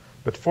Foursquare,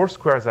 but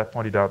Foursquare, as I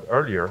pointed out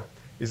earlier,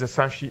 is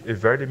essentially a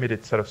very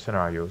limited set of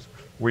scenarios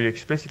where you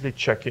explicitly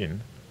check in.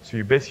 So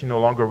you're basically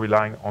no longer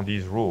relying on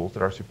these rules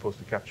that are supposed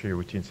to capture your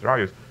routine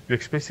scenarios. You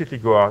explicitly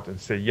go out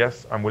and say,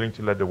 yes, I'm willing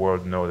to let the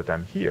world know that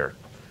I'm here.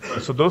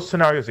 And so those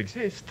scenarios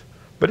exist,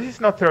 but it is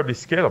not terribly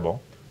scalable,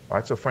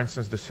 right? So for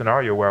instance, the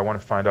scenario where I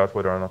want to find out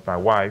whether or not my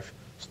wife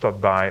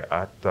stopped by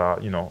at,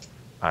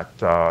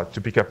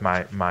 to pick up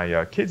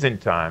my kids in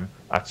time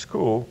at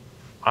school,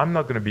 I'm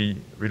not going to be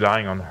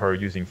relying on her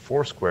using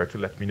Foursquare to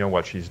let me know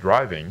while she's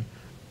driving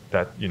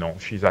that,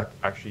 she's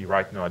actually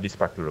right now at this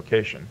particular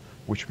location,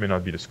 which may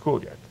not be the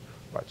school yet,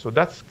 right? So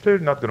that's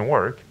clearly not going to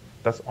work.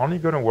 That's only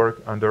going to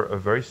work under a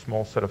very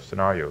small set of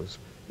scenarios.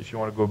 If you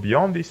want to go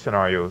beyond these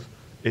scenarios,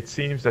 it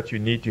seems that you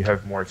need to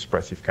have more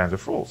expressive kinds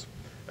of rules.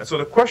 And so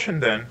the question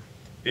then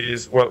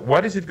is, well,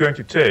 what is it going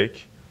to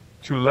take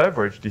to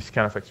leverage this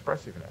kind of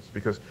expressiveness?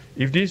 Because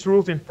if these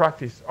rules in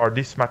practice are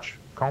this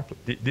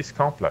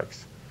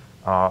complex,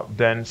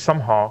 then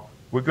somehow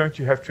we're going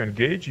to have to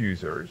engage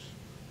users,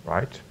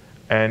 right,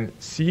 and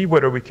see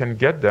whether we can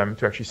get them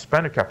to actually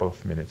spend a couple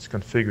of minutes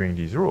configuring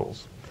these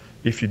rules.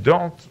 If you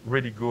don't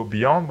really go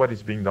beyond what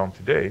is being done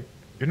today,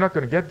 you're not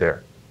going to get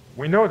there.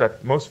 We know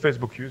that most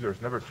Facebook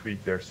users never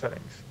tweak their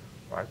settings,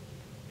 right?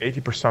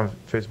 80% of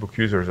Facebook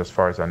users, as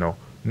far as I know,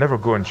 never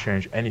go and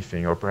change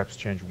anything, or perhaps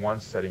change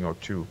 1 setting or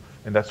 2,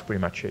 and that's pretty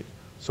much it.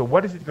 So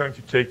what is it going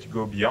to take to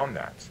go beyond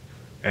that?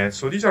 And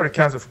so these are the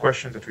kinds of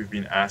questions that we've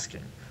been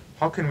asking.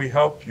 How can we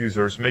help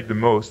users make the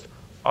most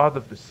out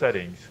of the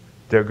settings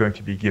they're going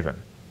to be given,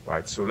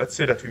 right? So let's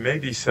say that we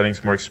make these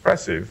settings more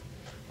expressive,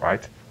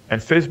 right?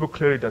 And Facebook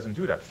clearly doesn't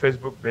do that.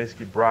 Facebook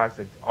basically brags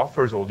that it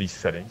offers all these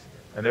settings,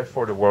 and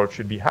therefore the world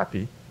should be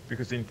happy,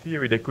 because in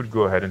theory they could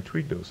go ahead and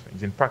tweak those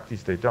things. In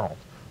practice, they don't.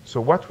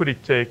 So what would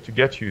it take to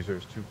get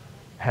users to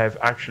have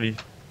actually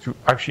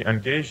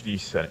engage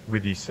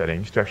with these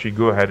settings, to actually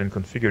go ahead and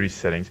configure these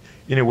settings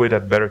in a way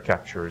that better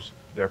captures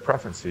their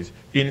preferences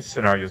in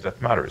scenarios that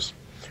matters?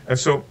 And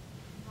so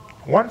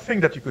one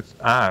thing that you could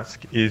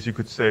ask is, you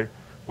could say,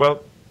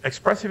 well,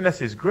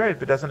 expressiveness is great,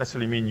 but doesn't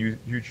necessarily mean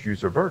huge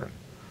user burden.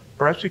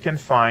 Perhaps we can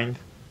find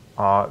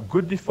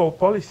good default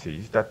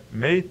policies that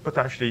may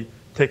potentially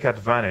take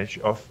advantage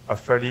of a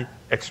fairly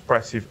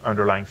expressive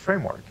underlying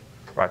framework,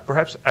 right?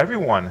 Perhaps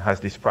everyone has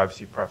this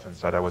privacy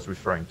preference that I was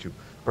referring to.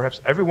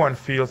 Perhaps everyone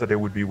feels that they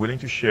would be willing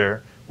to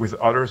share with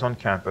others on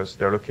campus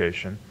their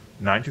location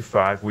 9 to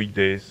 5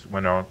 weekdays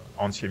when on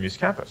CMU's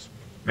campus.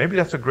 Maybe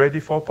that's a great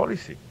default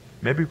policy.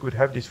 Maybe we could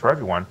have this for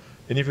everyone.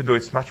 And even though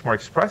it's much more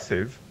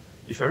expressive,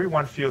 if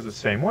everyone feels the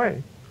same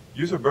way,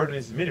 user burden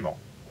is minimal.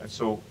 And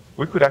so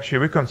we could actually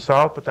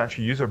reconcile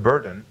potential user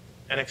burden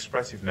and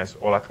expressiveness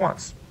all at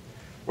once.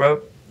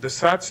 Well, the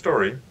sad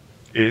story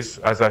is,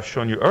 as I've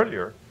shown you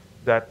earlier,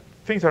 that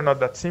things are not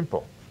that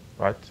simple,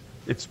 right?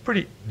 It's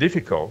pretty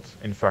difficult,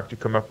 in fact, to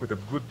come up with a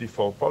good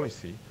default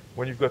policy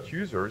when you've got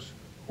users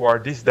who are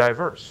this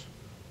diverse,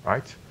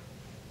 right?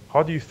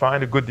 How do you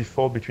find a good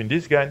default between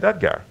this guy and that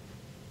guy?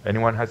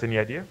 Anyone has any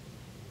idea?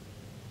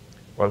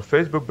 Well,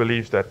 Facebook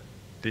believes that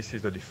this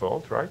is the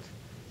default, right?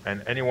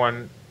 And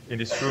anyone in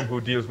this room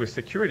who deals with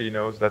security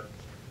knows that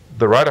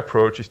the right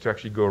approach is to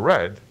actually go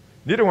red.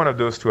 Neither one of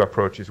those 2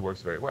 approaches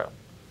works very well,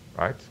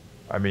 right?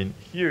 I mean,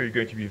 here you're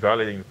going to be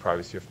violating the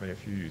privacy of many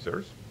of your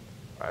users,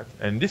 right?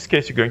 And in this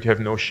case, you're going to have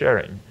no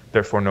sharing,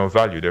 therefore no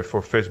value,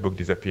 therefore Facebook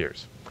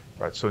disappears,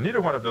 right? So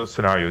neither one of those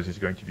scenarios is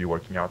going to be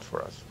working out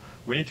for us.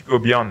 We need to go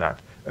beyond that.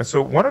 And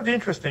so one of the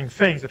interesting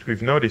things that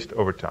we've noticed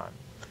over time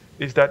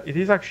is that it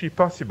is actually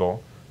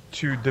possible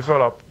to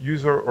develop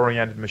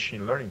user-oriented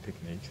machine learning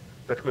techniques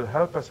that will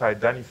help us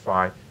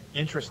identify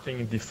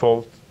interesting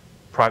default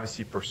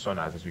privacy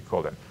personas, as we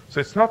call them. So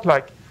it's not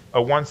like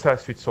a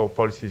one-size-fits-all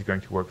policy is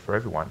going to work for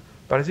everyone.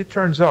 But as it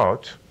turns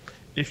out,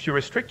 if you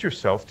restrict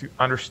yourself to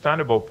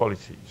understandable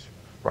policies,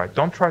 right,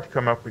 don't try to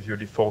come up with your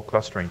default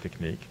clustering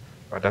technique.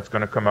 Right? That's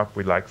going to come up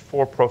with like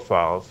 4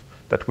 profiles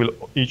that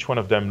will each one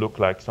of them look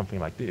like something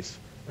like this,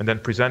 and then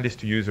present this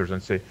to users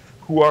and say,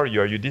 who are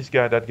you? Are you this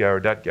guy, that guy, or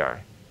that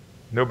guy?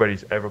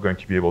 Nobody's ever going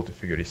to be able to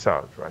figure this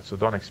out, right? So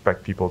don't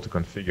expect people to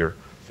configure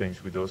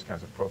things with those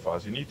kinds of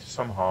profiles. You need to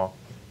somehow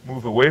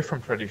move away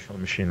from traditional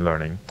machine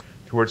learning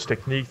towards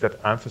techniques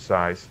that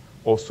emphasize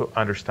also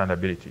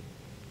understandability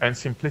and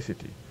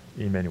simplicity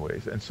in many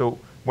ways. And so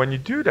when you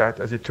do that,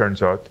 as it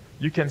turns out,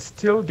 you can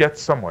still get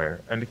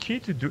somewhere. And the key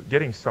to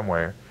getting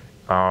somewhere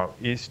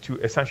is to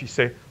essentially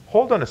say,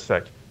 hold on a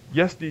sec,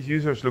 yes, these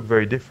users look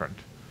very different,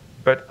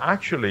 but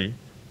actually,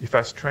 if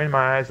I strain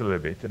my eyes a little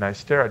bit and I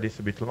stare at this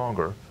a bit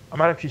longer, I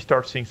might actually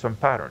start seeing some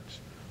patterns.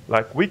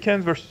 Like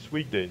weekends versus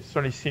weekdays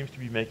certainly seems to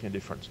be making a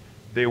difference.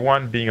 Day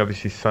 1 being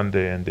obviously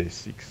Sunday and day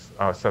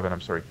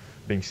 7,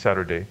 being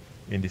Saturday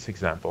in this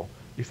example.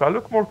 If I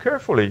look more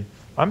carefully,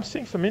 I'm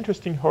seeing some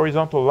interesting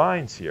horizontal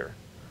lines here.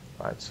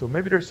 Right? So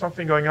maybe there's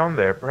something going on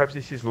there. Perhaps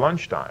this is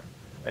lunchtime.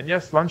 And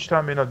yes,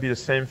 lunchtime may not be the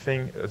same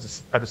thing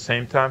at the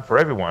same time for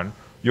everyone.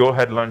 You all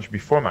had lunch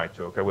before my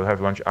talk. I will have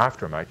lunch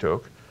after my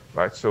talk.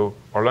 Right? So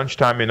our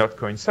lunchtime may not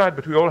coincide,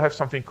 but we all have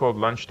something called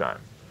lunchtime.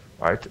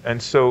 Right?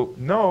 And so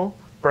no,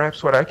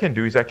 perhaps what I can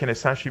do is I can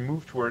essentially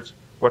move towards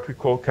what we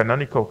call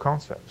canonical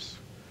concepts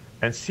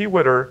and see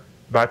whether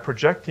by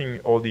projecting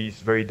all these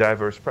very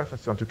diverse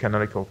preferences onto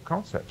canonical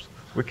concepts,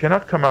 we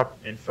cannot come up,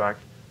 in fact,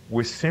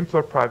 with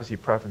simpler privacy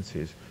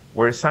preferences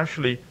where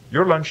essentially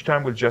your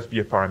lunchtime will just be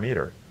a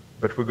parameter,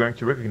 but we're going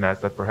to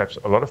recognize that perhaps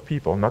a lot of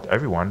people, not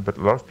everyone, but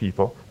a lot of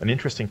people, an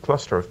interesting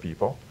cluster of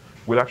people,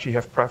 will actually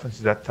have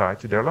preferences that tie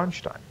to their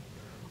lunchtime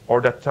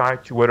or that tie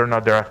to whether or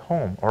not they're at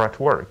home or at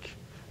work.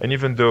 And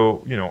even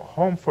though,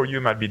 home for you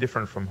might be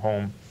different from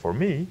home for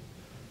me,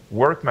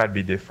 work might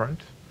be different.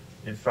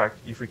 In fact,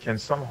 if we can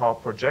somehow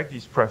project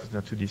these preferences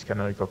into these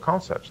canonical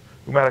concepts,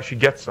 we might actually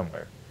get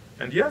somewhere.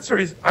 And the answer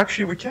is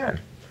actually we can.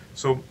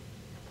 So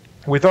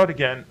without,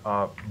 again,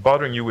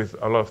 bothering you with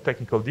a lot of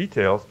technical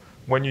details,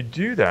 when you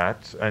do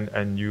that,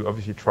 and you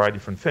obviously try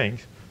different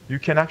things, you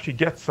can actually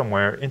get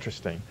somewhere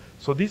interesting.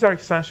 So these are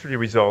essentially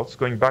results,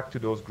 going back to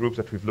those groups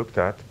that we've looked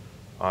at,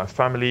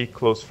 family,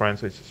 close friends,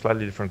 so it's a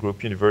slightly different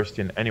group,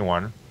 university, and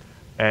anyone,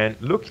 and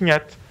looking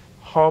at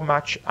how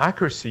much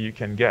accuracy you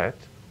can get,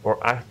 or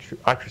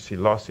accuracy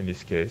loss in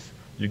this case,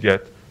 you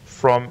get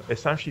from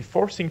essentially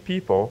forcing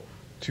people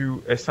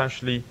to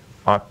essentially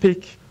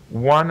pick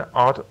one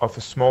out of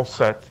a small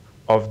set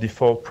of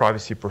default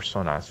privacy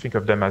personas. Think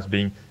of them as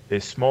being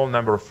a small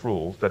number of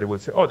rules that it will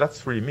say, oh,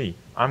 that's really me,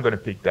 I'm going to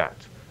pick that.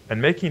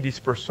 And making these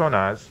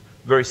personas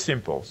very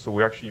simple. So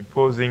we're actually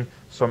imposing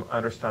some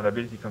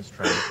understandability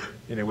constraints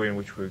in a way in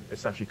which we're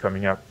essentially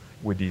coming up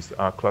with these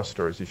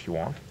clusters, if you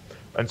want.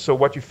 And so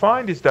what you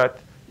find is that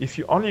if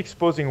you're only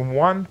exposing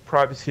one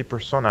privacy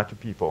persona to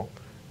people,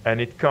 and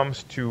it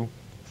comes to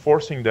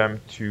forcing them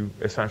to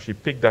essentially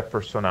pick that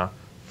persona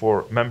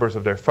for members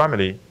of their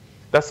family,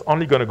 that's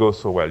only going to go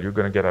so well. You're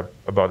going to get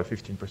about a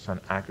 15%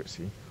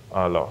 accuracy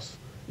loss.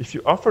 If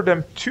you offer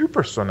them 2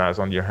 personas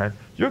on the other hand,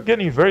 you're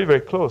getting very,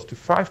 very close to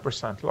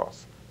 5%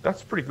 loss.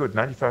 That's pretty good,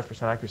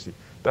 95% accuracy.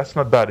 That's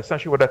not bad.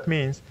 Essentially what that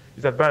means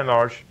is that by and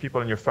large,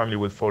 people in your family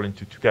will fall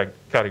into 2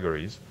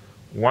 categories.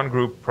 One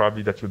group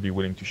probably that you'll be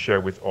willing to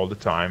share with all the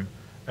time,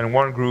 and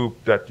one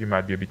group that you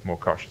might be a bit more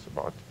cautious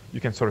about.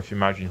 You can sort of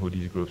imagine who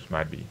these groups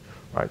might be,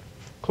 right?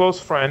 Close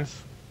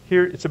friends,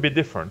 here it's a bit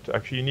different.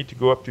 Actually, you need to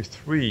go up to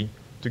 3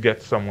 to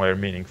get somewhere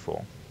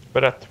meaningful.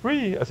 But at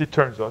 3, as it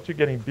turns out, you're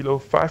getting below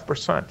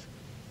 5%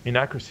 in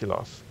accuracy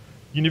loss.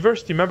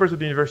 University, members of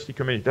the university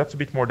community, that's a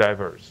bit more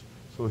diverse.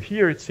 So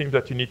here it seems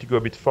that you need to go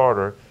a bit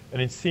farther,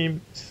 and it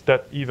seems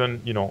that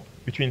even,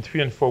 between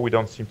 3 and 4, we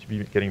don't seem to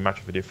be getting much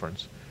of a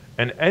difference.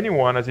 And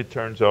anyone, as it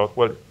turns out,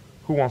 well,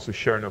 who wants to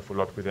share an awful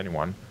lot with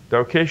anyone? There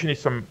are occasionally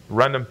some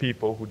random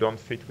people who don't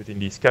fit within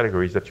these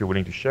categories that you're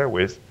willing to share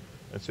with.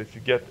 And so if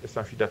you get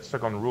essentially that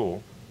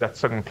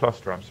second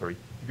cluster, you're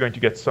going to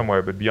get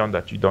somewhere, but beyond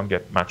that, you don't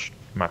get much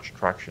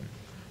traction.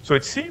 So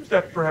it seems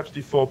that perhaps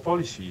default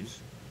policies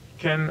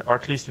can, or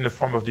at least in the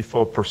form of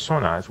default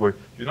personas, where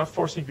you're not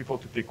forcing people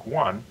to pick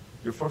one,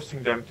 you're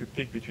forcing them to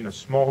pick between a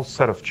small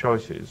set of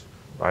choices,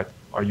 right?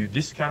 Are you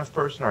this kind of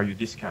person, or are you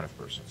this kind of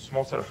person?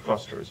 Small set of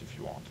clusters, if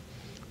you want.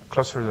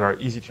 Clusters that are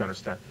easy to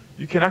understand.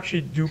 You can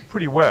actually do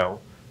pretty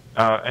well,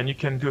 and you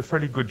can do a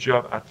fairly good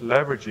job at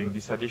leveraging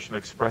this additional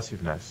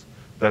expressiveness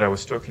that I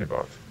was talking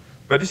about.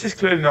 But this is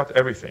clearly not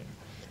everything.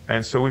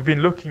 And so we've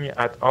been looking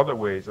at other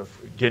ways of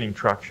gaining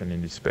traction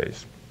in this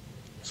space.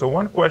 So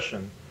one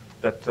question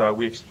that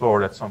we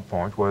explored at some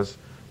point was,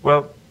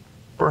 well,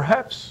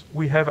 perhaps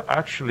we have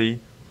actually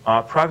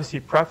privacy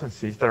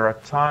preferences that are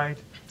tied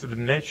to the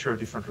nature of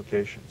different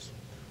locations.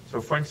 So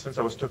for instance,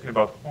 I was talking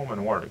about home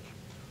and work.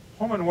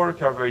 Home and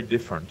work are very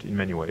different in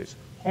many ways.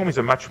 Home is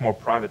a much more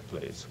private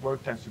place.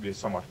 Work tends to be a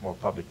somewhat more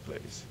public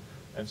place.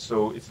 And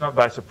so it's not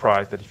by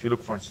surprise that if you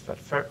look, for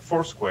instance, at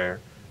Foursquare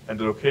and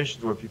the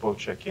locations where people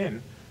check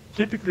in,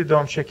 typically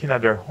don't check in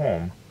at their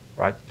home,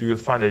 right? You'll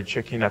find they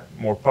check in at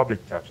more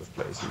public types of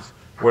places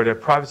where their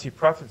privacy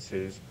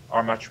preferences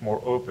are much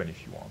more open,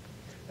 if you want.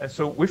 And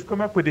so we've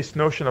come up with this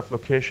notion of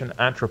location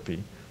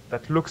entropy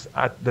that looks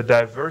at the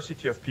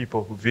diversity of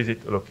people who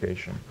visit a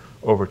location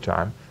over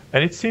time.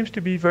 And it seems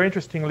to be very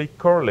interestingly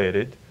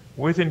correlated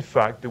with, in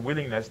fact, the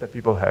willingness that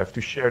people have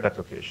to share that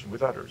location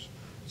with others.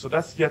 So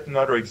that's yet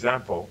another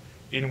example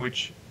in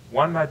which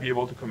one might be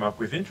able to come up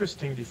with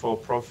interesting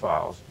default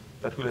profiles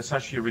that will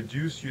essentially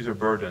reduce user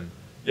burden,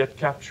 yet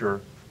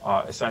capture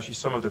essentially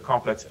some of the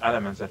complex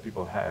elements that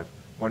people have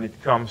when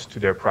it comes to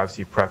their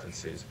privacy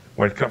preferences,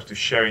 when it comes to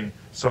sharing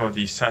some of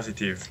these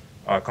sensitive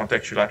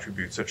contextual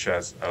attributes such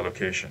as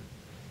location.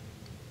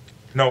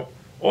 Now,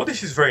 all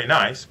this is very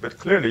nice, but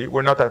clearly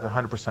we're not at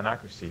 100%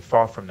 accuracy,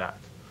 far from that,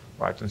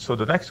 right? And so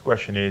the next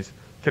question is,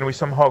 can we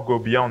somehow go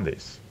beyond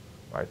this,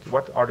 right?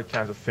 What are the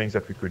kinds of things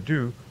that we could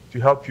do to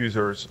help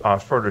users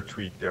further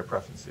tweak their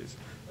preferences?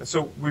 And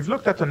so we've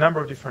looked at a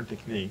number of different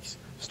techniques,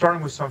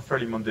 starting with some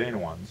fairly mundane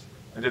ones,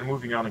 and then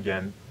moving on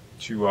again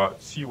to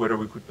see whether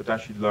we could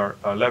potentially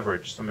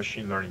leverage some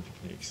machine learning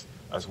techniques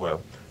as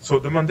well. So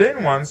the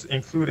mundane ones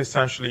include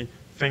essentially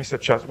things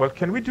such as, well,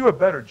 can we do a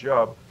better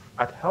job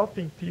at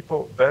helping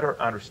people better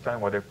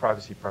understand what their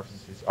privacy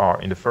preferences are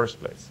in the first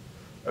place?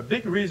 A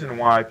big reason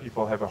why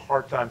people have a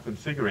hard time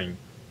configuring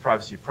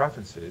privacy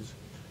preferences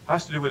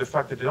has to do with the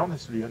fact that they don't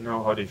necessarily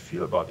know how they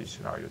feel about these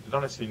scenarios. They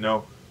don't necessarily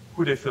know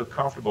who they feel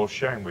comfortable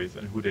sharing with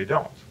and who they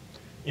don't,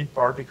 in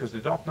part because they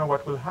don't know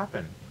what will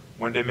happen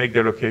when they make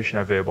their location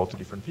available to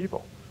different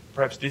people.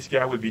 Perhaps this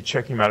guy will be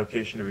checking my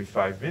location every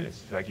 5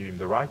 minutes if I give him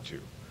the right to.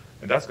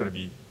 And that's going to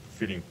be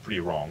feeling pretty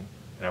wrong,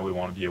 and I will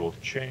want to be able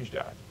to change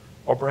that.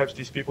 Or perhaps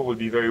these people will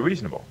be very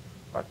reasonable,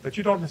 right? But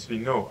you don't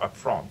necessarily know up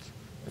front.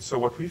 And so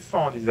what we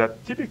found is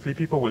that typically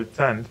people will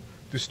tend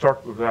to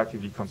start with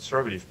relatively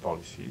conservative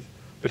policies,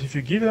 but if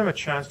you give them a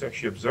chance to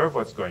actually observe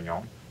what's going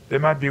on, they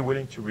might be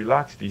willing to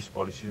relax these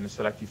policies in a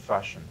selective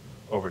fashion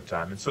over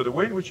time. And so the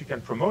way in which you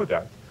can promote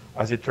that,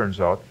 as it turns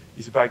out,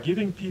 is by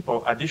giving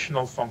people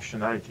additional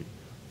functionality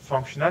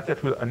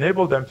that will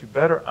enable them to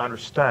better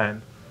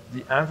understand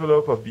the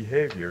envelope of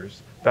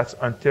behaviors that's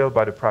entailed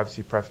by the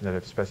privacy preference that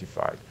I've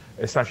specified.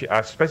 Essentially,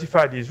 I've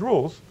specified these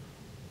rules.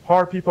 How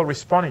are people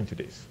responding to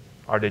this?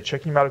 Are they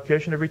checking my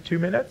location every 2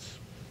 minutes?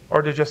 Or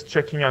are they just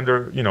checking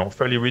under,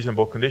 fairly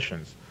reasonable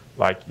conditions?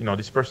 Like,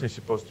 this person is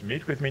supposed to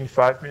meet with me in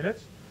 5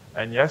 minutes.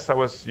 And yes, I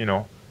was,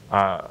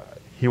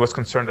 he was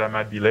concerned that I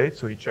might be late,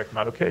 so he checked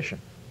my location.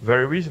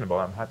 Very reasonable.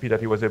 I'm happy that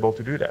he was able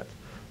to do that.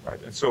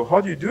 Right? And so how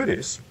do you do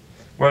this?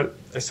 Well,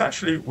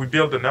 essentially, we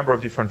build a number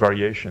of different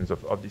variations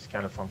of this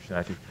kind of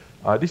functionality.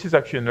 This is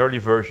actually an early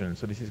version,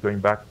 so this is going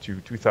back to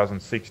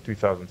 2006,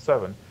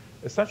 2007.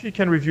 Essentially, you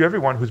can review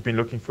everyone who's been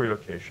looking for your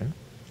location.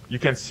 You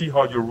can see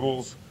how your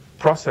rules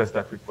process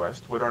that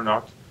request, whether or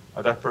not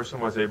that person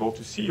was able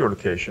to see your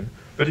location.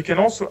 But you can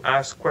also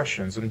ask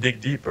questions and dig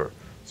deeper.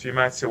 So you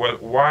might say, well,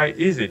 why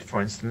is it, for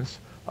instance,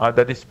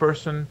 that this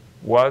person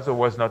was or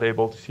was not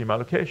able to see my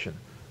location?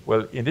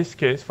 Well, in this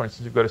case, for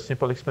instance, you've got a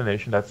simple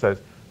explanation that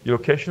says, your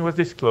location was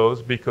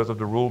disclosed because of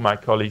the rule my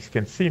colleagues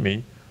can see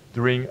me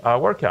during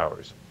work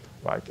hours,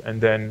 right? And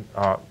then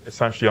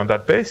essentially on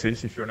that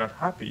basis, if you're not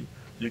happy,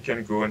 you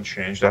can go and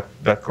change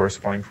that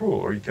corresponding rule,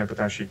 or you can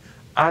potentially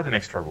add an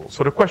extra rule.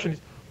 So the question is,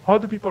 how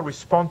do people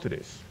respond to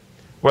this?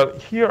 Well,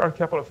 here are a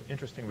couple of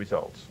interesting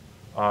results.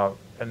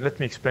 And let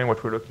me explain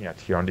what we're looking at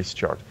here on this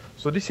chart.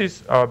 So this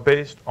is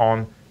based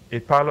on a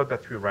pilot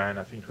that we ran,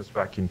 I think it was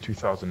back in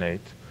 2008,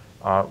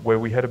 where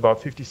we had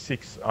about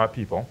 56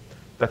 people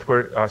that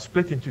were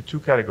split into two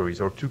categories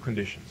or two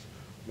conditions.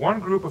 One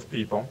group of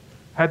people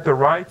had the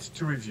right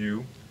to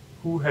review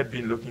who had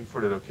been looking for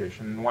the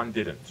location, and one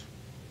didn't.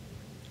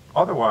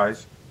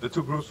 Otherwise, the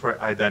two groups were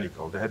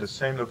identical. They had the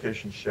same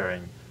location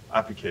sharing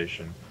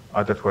application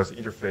that was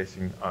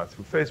interfacing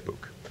through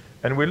Facebook.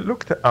 And we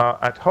looked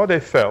at how they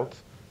felt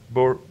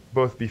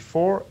both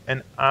before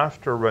and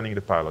after running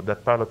the pilot.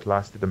 That pilot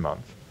lasted a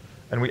month.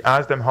 And we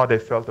asked them how they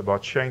felt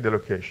about sharing the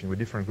location with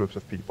different groups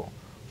of people,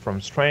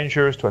 from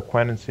strangers to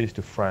acquaintances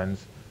to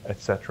friends,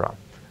 etc.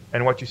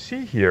 And what you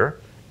see here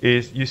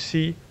is you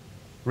see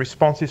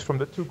responses from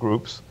the two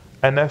groups.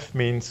 NF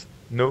means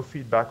no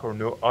feedback or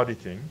no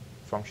auditing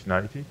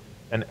functionality,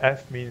 and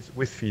F means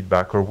with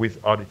feedback or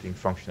with auditing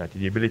functionality,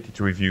 the ability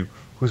to review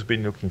who's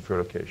been looking for a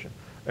location.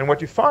 And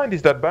what you find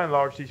is that by and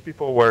large, these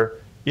people were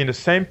in the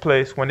same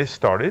place when they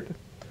started,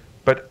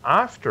 but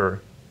after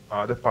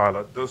the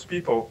pilot, those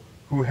people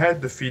who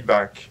had the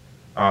feedback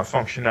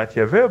functionality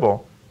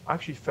available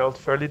actually felt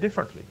fairly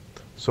differently.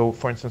 So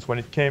for instance, when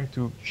it came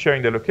to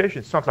sharing the location,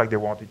 it's not like they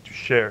wanted to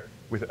share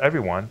with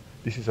everyone.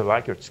 This is a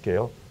Likert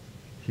scale,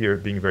 here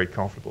being very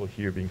comfortable,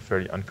 here being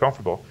fairly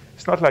uncomfortable.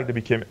 It's not like they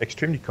became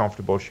extremely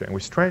comfortable sharing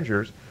with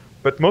strangers,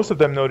 but most of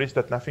them noticed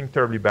that nothing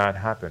terribly bad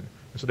happened.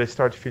 So they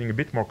started feeling a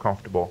bit more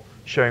comfortable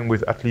sharing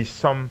with at least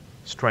some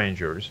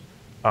strangers.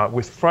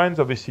 With friends,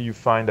 obviously, you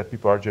find that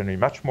people are generally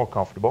much more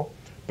comfortable,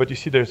 but you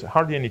see there's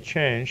hardly any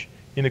change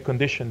in a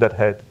condition that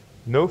had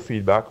no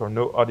feedback or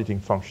no auditing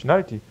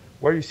functionality,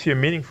 where you see a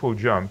meaningful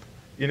jump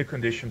in a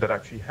condition that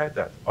actually had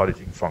that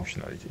auditing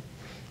functionality.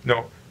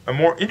 Now, a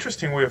more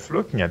interesting way of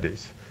looking at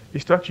this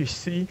is to actually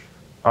see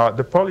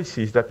the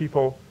policies that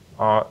people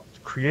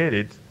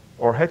created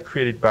or had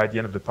created by the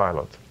end of the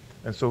pilot.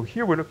 And so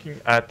here we're looking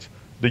at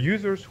the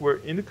users who were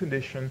in the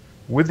condition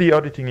with the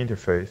auditing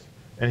interface,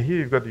 and here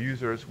you've got the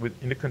users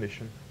in the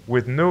condition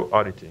with no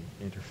auditing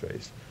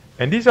interface.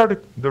 And these are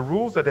the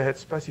rules that they had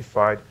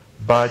specified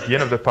by the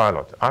end of the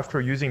pilot,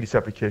 after using this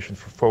application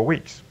for 4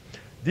 weeks.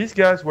 These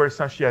guys were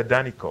essentially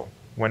identical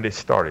when they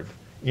started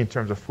in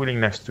terms of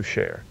willingness to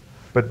share.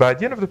 But by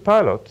the end of the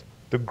pilot,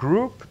 the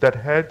group that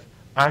had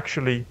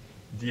actually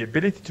the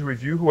ability to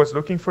review who was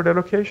looking for their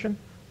location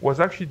was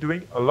actually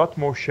doing a lot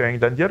more sharing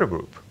than the other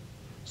group.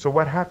 So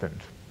what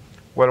happened?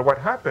 Well, what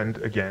happened,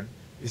 again,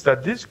 is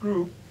that this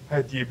group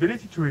had the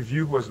ability to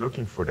review who was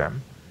looking for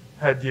them,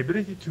 had the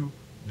ability to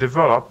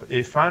develop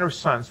a finer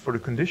sense for the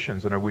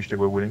conditions under which they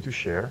were willing to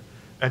share,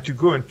 and to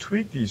go and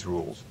tweak these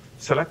rules,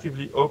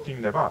 selectively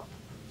opening them up,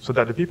 so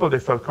that the people they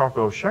felt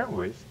comfortable sharing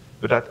with,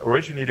 but that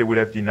originally they would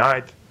have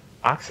denied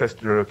access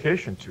to their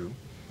location to,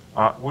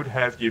 would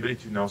have the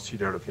ability to now see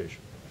their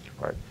location,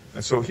 right?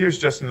 And so here's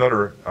just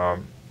another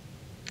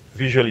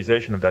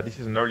visualization of that. This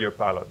is an earlier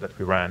pilot that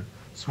we ran,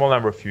 small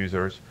number of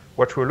users.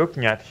 What we're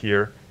looking at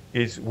here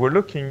is we're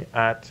looking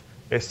at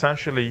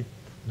essentially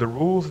the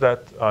rules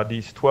that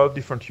these 12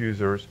 different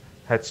users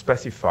had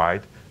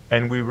specified,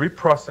 and we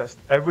reprocessed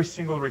every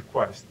single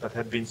request that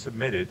had been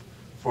submitted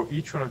for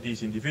each one of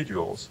these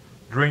individuals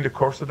during the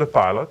course of the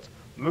pilot,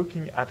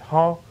 looking at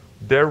how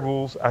their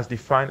rules as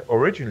defined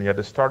originally at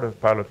the start of the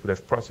pilot would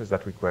have processed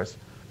that request,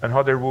 and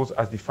how their rules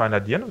as defined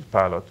at the end of the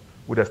pilot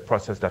would have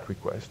processed that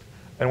request.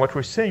 And what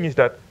we're saying is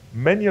that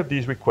many of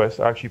these requests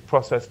are actually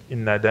processed in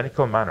an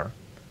identical manner,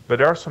 but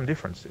there are some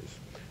differences.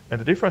 And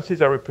the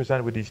differences are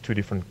represented with these two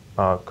different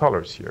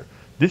colors here.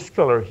 This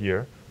color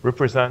here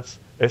represents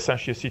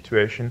essentially a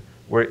situation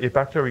where a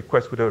particular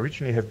request would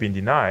originally have been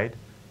denied,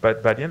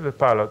 but by the end of the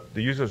pilot,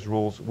 the user's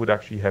rules would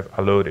actually have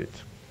allowed it.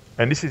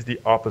 And this is the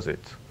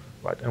opposite,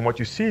 right? And what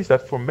you see is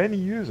that for many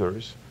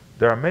users,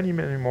 there are many,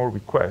 many more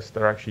requests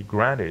that are actually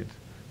granted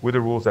with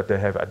the rules that they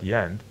have at the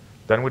end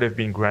than would have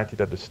been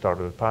granted at the start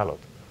of the pilot.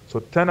 So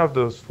 10 of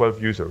those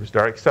 12 users,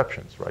 there are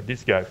exceptions, right?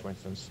 This guy, for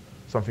instance,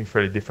 something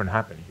fairly different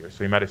happened here.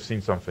 So he might have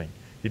seen something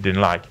he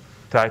didn't like,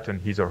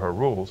 tightened his or her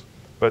rules,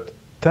 but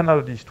 10 out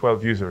of these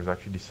 12 users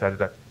actually decided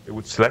that they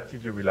would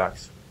selectively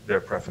relax their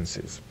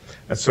preferences.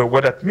 And so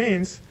what that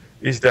means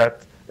is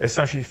that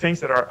essentially things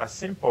that are as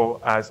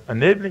simple as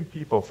enabling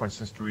people, for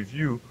instance, to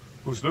review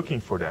who's looking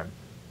for them,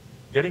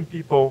 getting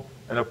people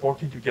an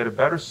opportunity to get a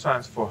better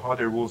sense for how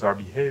their rules are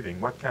behaving,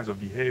 what kinds of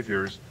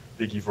behaviors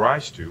they give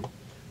rise to,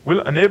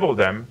 will enable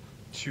them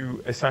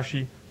to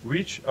essentially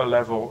reach a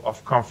level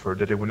of comfort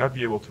that they would not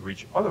be able to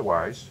reach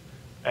otherwise,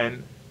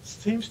 and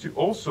seems to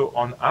also,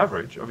 on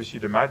average, obviously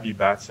there might be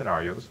bad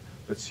scenarios,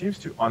 but seems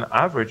to, on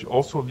average,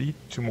 also lead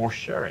to more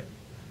sharing,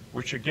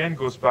 which again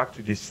goes back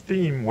to this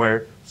theme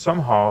where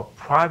somehow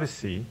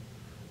privacy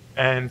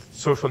and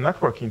social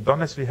networking don't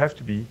necessarily have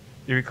to be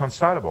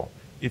irreconcilable.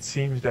 It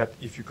seems that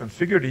if you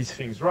configure these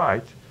things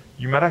right,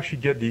 you might actually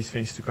get these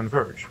things to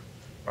converge,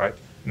 right?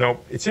 Now,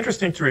 it's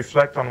interesting to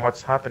reflect on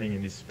what's happening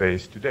in this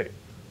space today,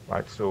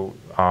 right? So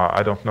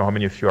I don't know how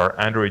many of you are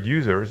Android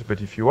users,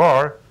 but if you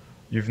are,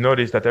 you've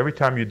noticed that every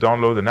time you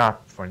download an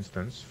app, for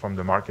instance, from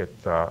the market,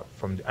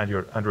 from the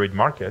Android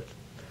market,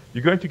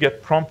 you're going to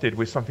get prompted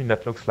with something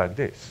that looks like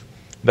this.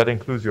 That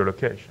includes your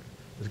location.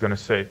 It's going to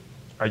say,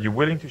 are you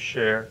willing to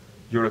share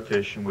your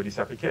location with this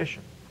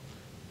application?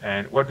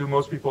 And what do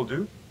most people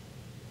do?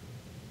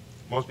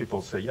 Most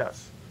people say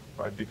yes,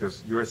 right?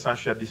 Because you're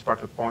essentially at this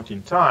particular point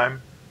in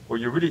time where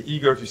you're really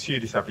eager to see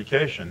this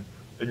application,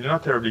 and you're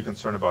not terribly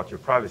concerned about your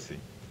privacy.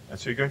 And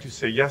so you're going to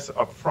say yes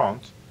up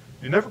front.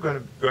 You're never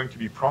going to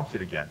be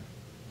prompted again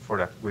for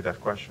that, with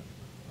that question.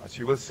 So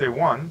you will say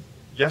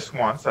yes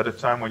once at a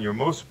time when you're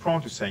most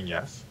prone to saying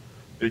yes,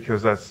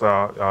 because as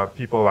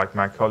people like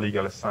my colleague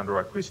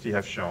Alessandro Acquisti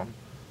have shown,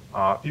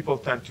 people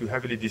tend to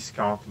heavily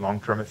discount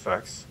long-term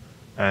effects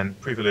and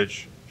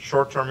privilege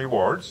short-term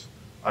rewards.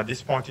 At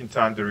this point in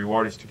time, the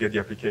reward is to get the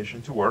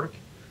application to work,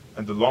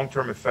 and the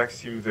long-term effects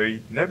seem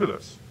very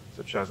nebulous,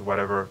 such as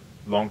whatever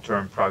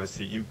long-term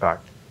privacy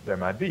impact there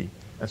might be.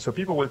 And so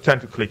people will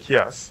tend to click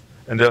yes,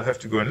 and they'll have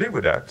to go and live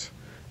with that.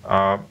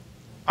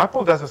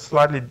 Apple does a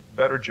slightly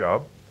better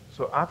job.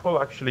 So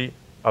Apple actually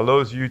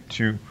allows you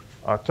to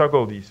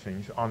toggle these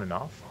things on and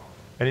off,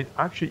 and it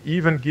actually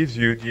even gives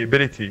you the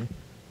ability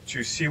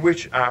to see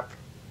which app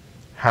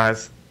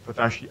has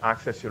potentially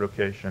accessed your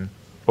location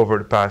over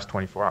the past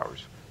 24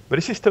 hours. But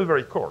this is still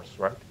very coarse,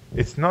 right?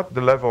 It's not the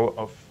level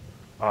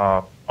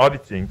of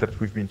auditing that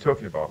we've been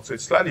talking about. So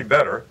it's slightly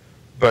better,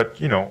 but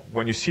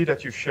when you see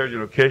that you've shared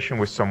your location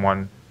with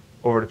someone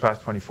over the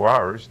past 24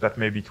 hours, that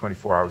may be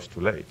 24 hours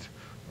too late,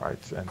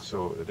 right? And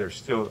so there's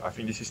still, I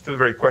think this is still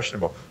very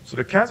questionable. So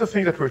the kinds of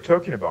things that we're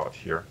talking about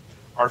here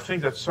are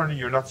things that certainly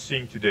you're not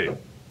seeing today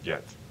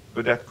yet,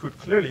 but that could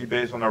clearly,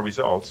 based on our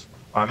results,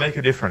 make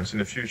a difference in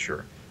the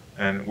future.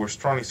 And we're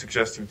strongly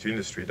suggesting to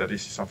industry that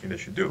this is something they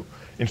should do.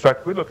 In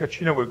fact, we look at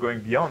Chino, we're going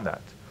beyond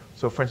that.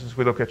 So for instance,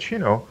 we look at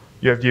Chino,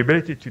 you have the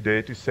ability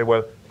today to say,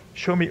 well,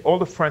 show me all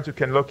the friends who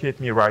can locate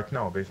me right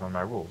now based on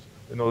my rules.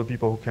 than all the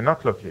people who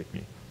cannot locate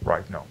me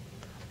right now.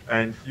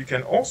 And you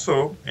can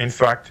also, in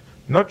fact,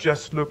 not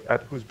just look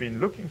at who's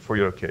been looking for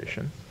your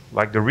location,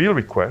 like the real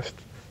request,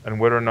 and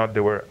whether or not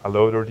they were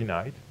allowed or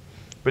denied,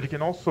 but you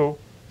can also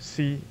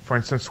see, for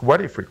instance,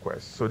 what-if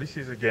requests. So this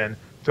is, again,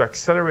 to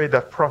accelerate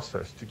that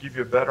process, to give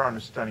you a better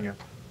understanding of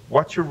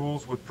what your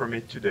rules would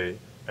permit today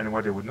and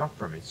what they would not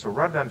permit. So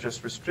rather than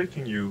just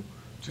restricting you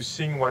to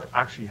seeing what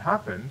actually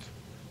happened,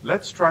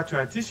 let's try to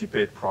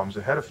anticipate problems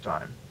ahead of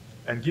time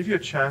and give you a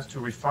chance to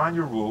refine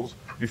your rules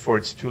before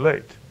it's too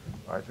late.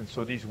 Right? And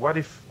so these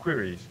what-if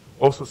queries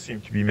also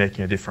seem to be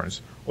making a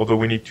difference, although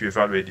we need to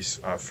evaluate this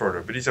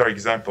further. But these are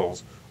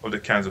examples of the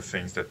kinds of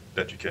things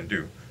that you can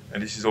do.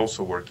 And this is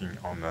also working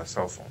on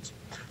cell phones.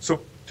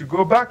 So to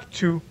go back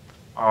to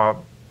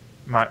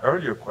my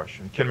earlier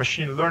question, can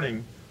machine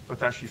learning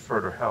potentially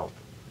further help?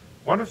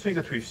 One of the things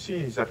that we've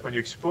seen is that when you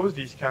expose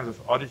these kinds of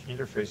auditing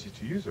interfaces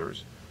to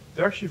users,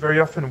 they're actually very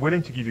often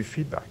willing to give you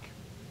feedback.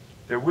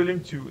 They're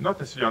willing to, not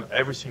necessarily on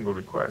every single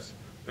request,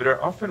 but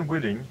they're often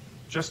willing,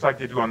 just like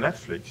they do on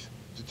Netflix,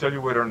 to tell you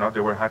whether or not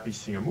they were happy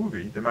seeing a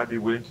movie. They might be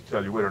willing to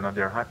tell you whether or not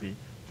they're happy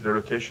that their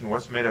location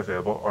was made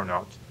available or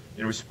not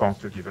in response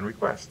to a given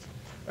request.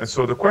 And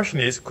so the question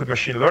is, could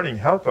machine learning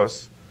help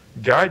us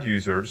guide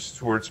users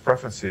towards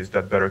preferences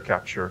that better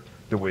capture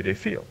the way they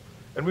feel?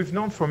 And we've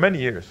known for many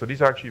years, so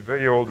these are actually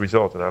very old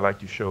results that I like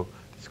to show.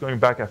 It's going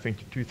back, I think,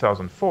 to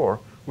 2004.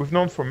 We've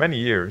known for many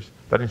years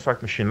that, in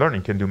fact, machine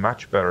learning can do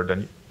much better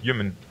than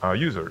human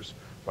users,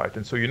 right?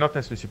 And so you're not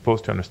necessarily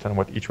supposed to understand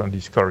what each one of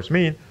these colors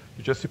mean.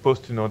 You're just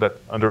supposed to know that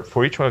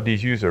for each one of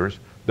these users,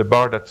 the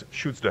bar that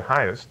shoots the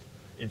highest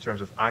in terms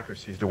of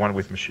accuracy is the one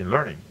with machine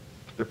learning.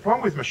 The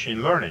problem with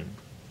machine learning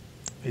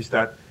is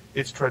that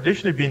it's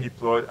traditionally been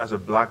deployed as a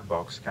black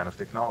box kind of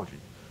technology,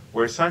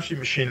 where essentially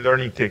machine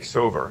learning takes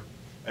over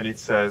and it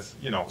says,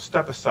 you know,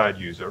 step aside,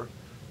 user,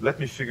 let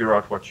me figure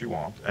out what you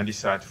want and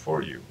decide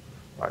for you,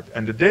 right?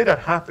 And the day that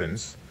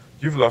happens,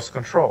 you've lost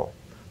control,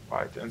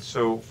 right? And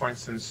so, for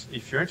instance,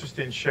 if you're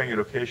interested in sharing a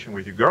location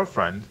with your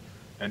girlfriend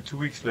and 2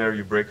 weeks later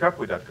you break up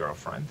with that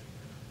girlfriend,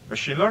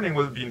 machine learning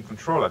will be in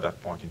control at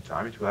that point in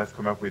time. It will have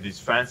come up with this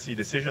fancy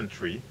decision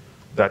tree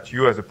that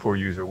you as a poor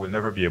user will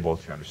never be able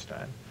to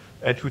understand.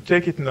 And it would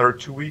take it another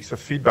 2 weeks of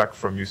feedback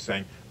from you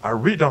saying, I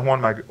really don't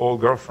want my old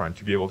girlfriend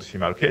to be able to see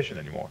my location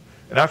anymore.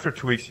 And after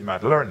 2 weeks, you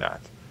might learn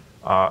that.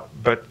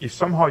 But if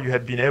somehow you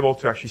had been able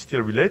to actually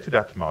still relate to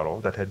that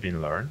model that had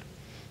been learned,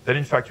 then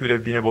in fact you would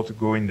have been able to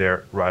go in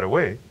there right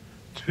away,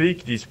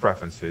 tweak these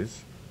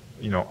preferences,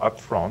 you know, up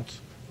front,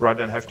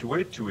 rather than have to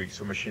wait 2 weeks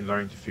for machine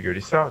learning to figure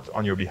this out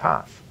on your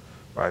behalf,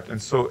 right? And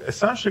so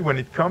essentially when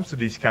it comes to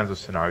these kinds of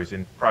scenarios,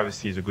 and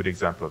privacy is a good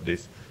example of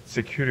this,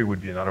 security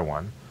would be another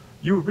one,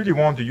 you really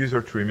want the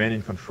user to remain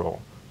in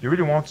control. You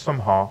really want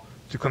somehow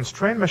to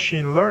constrain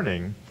machine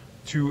learning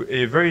to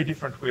a very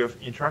different way of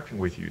interacting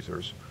with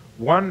users.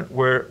 One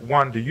where,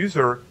 the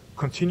user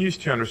continues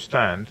to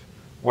understand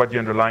what the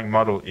underlying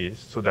model is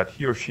so that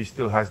he or she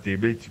still has the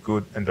ability to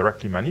go and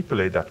directly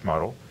manipulate that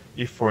model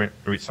if for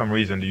some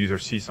reason the user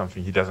sees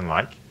something he doesn't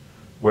like,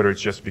 whether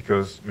it's just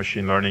because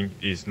machine learning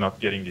is not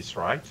getting this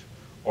right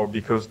or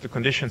because the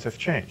conditions have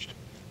changed,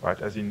 right?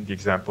 As in the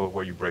example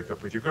where you break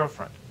up with your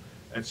girlfriend.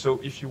 And so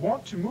if you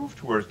want to move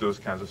towards those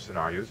kinds of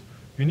scenarios,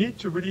 you need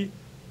to really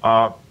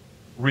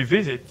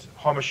revisit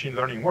how machine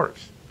learning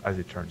works, as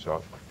it turns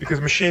out. Because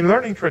machine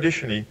learning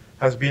traditionally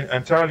has been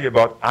entirely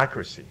about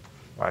accuracy,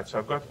 right? So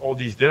I've got all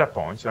these data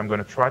points, and I'm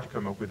going to try to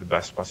come up with the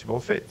best possible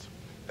fit.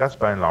 That's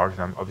by and large,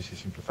 and I'm obviously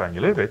simplifying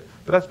a little bit,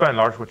 but that's by and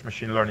large what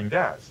machine learning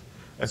does.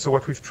 And so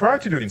what we've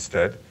tried to do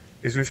instead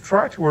is we've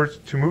tried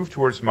to move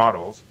towards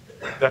models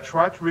that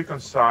try to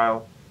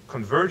reconcile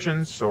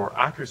convergence or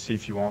accuracy,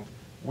 if you want,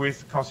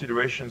 with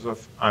considerations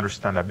of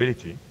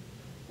understandability,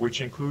 which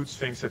includes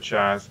things such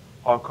as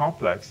how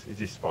complex is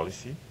this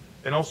policy,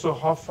 and also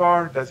how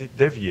far does it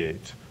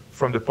deviate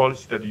from the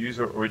policy that the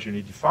user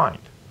originally defined.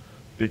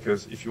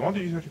 Because if you want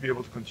the user to be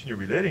able to continue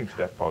relating to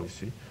that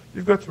policy,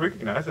 you've got to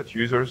recognize that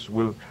users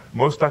will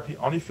most likely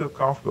only feel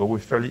comfortable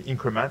with fairly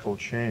incremental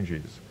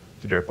changes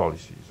to their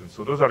policies. And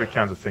so those are the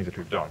kinds of things that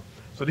we've done.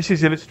 So this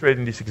is illustrated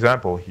in this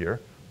example here.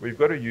 We've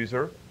got a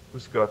user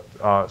who's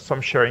got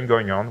some sharing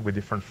going on with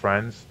different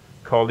friends,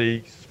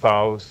 colleagues,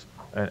 spouse,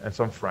 and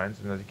some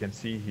friends. And as you can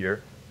see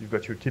here, you've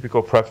got your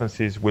typical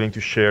preferences willing to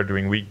share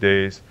during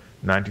weekdays,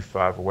 9 to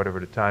 5 or whatever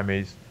the time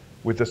is,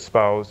 with the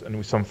spouse and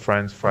with some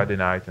friends Friday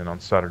night and on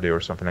Saturday or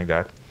something like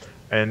that.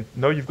 And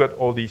now you've got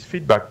all these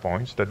feedback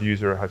points that the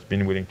user has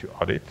been willing to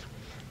audit.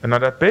 And on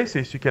that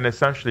basis, you can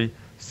essentially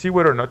see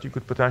whether or not you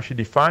could potentially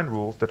define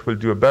rules that will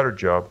do a better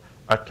job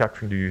at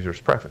capturing the user's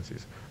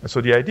preferences. And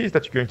so the idea is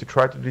that you're going to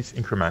try to do this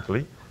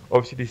incrementally.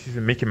 Obviously, this is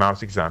a Mickey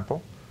Mouse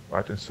example,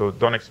 right? And so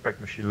don't expect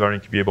machine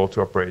learning to be able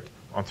to operate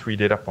on 3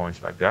 data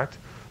points like that,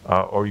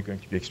 or you're going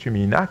to be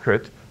extremely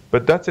inaccurate.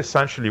 But that's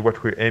essentially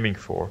what we're aiming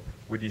for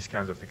with these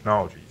kinds of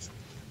technologies.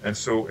 And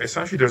so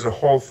essentially there's a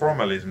whole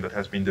formalism that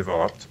has been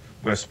developed.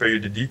 I'm going to spare you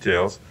the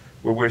details,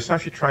 where we're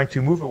essentially trying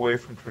to move away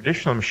from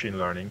traditional machine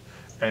learning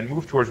and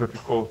move towards what we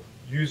call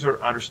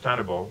user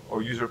understandable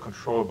or user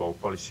controllable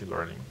policy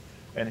learning.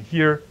 And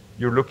here,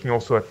 you're looking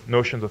also at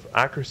notions of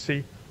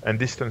accuracy and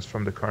distance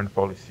from the current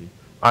policy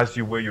as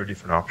you weigh your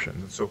different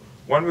options. And so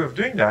one way of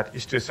doing that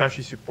is to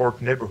essentially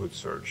support neighborhood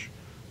search,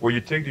 where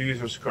you take the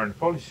user's current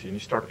policy and you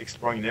start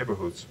exploring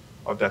neighborhoods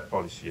of that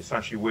policy,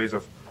 essentially ways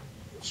of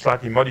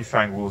slightly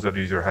modifying rules that the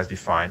user has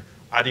defined,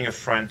 adding a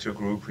friend to a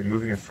group,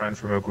 removing a friend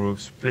from a group,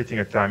 splitting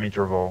a time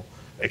interval,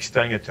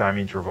 extending a time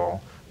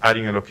interval,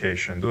 adding a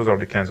location. Those are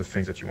the kinds of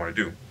things that you want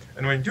to do.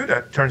 And when you do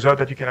that, it turns out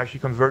that you can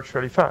actually converge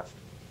fairly fast.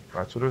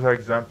 Right? So those are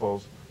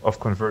examples of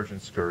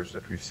convergence curves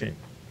that we've seen.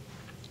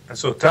 And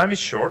so time is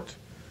short.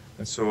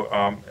 And so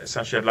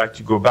essentially, I'd like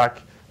to go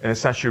back and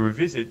essentially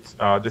revisit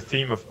the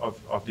theme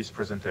of this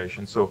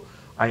presentation. So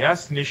I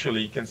asked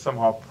initially, can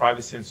somehow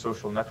privacy and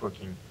social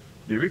networking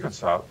be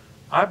reconciled?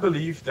 I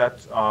believe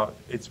that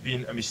it's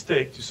been a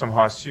mistake to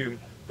somehow assume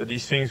that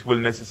these things will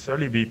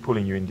necessarily be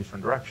pulling you in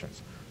different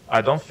directions.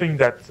 I don't think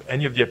that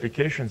any of the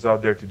applications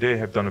out there today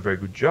have done a very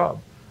good job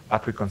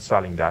at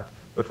reconciling that.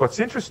 But what's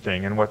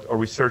interesting and what our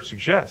research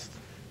suggests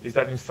is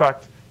that, in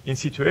fact, in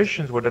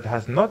situations where that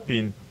has not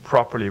been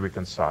properly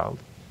reconciled,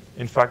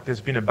 in fact,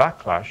 there's been a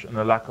backlash and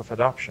a lack of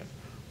adoption.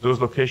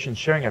 Those location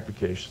sharing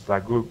applications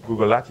like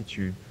Google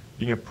Latitude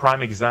being a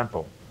prime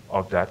example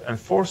of that. And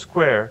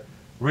Foursquare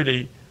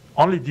really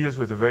only deals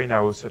with a very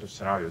narrow set of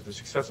scenarios. The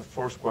success of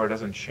Foursquare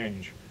doesn't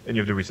change any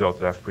of the results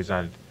that I've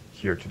presented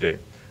here today.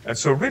 And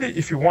so really,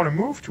 if you want to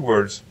move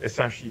towards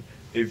essentially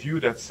a view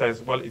that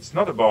says, well, it's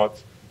not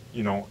about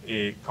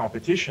a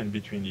competition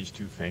between these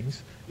two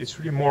things, it's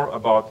really more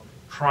about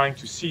trying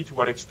to see to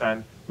what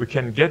extent we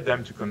can get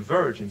them to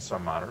converge in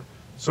some manner.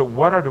 So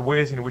what are the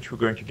ways in which we're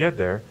going to get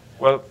there?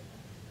 Well,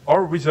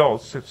 our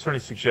results certainly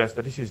suggest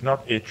that this is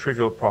not a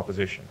trivial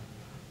proposition.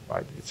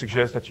 Right? It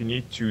suggests that you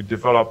need to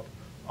develop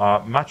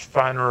much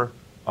finer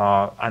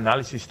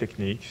analysis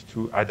techniques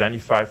to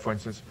identify, for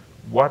instance,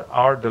 what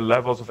are the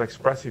levels of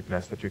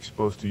expressiveness that you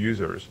expose to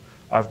users.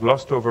 I've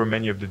glossed over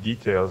many of the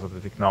details of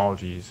the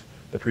technologies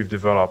that we've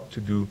developed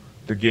to do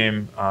the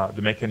game,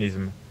 the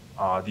mechanism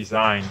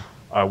design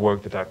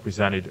work that I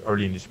presented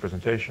early in this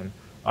presentation.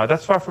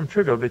 That's far from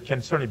trivial, but it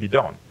can certainly be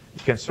done.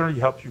 It can certainly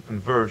help you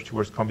converge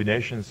towards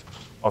combinations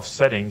of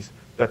settings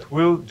that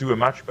will do a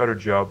much better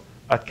job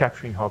at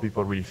capturing how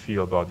people really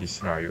feel about these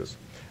scenarios.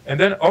 And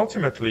then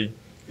ultimately,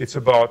 it's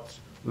about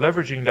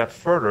leveraging that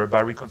further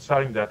by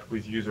reconciling that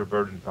with user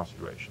burden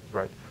considerations,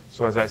 right?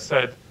 So as I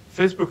said,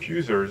 Facebook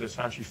users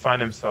essentially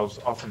find themselves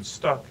often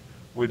stuck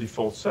with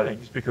default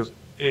settings because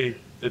A,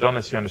 they don't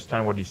necessarily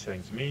understand what these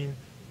settings mean,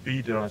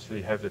 B, they don't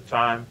necessarily have the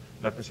time,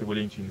 not necessarily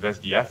willing to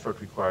invest the effort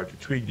required to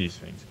tweak these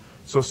things.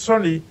 So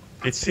certainly,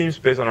 it seems,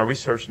 based on our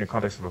research in the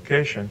context of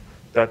location,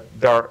 that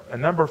there are a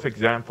number of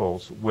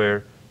examples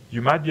where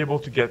you might be able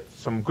to get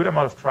some good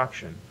amount of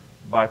traction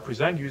by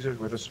presenting users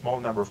with a small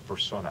number of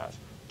personas.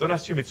 Don't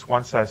assume it's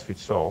one size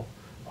fits all.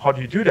 How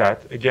do you do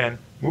that? Again,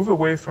 move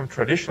away from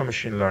traditional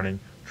machine learning,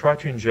 try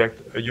to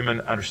inject a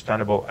human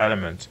understandable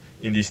element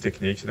in these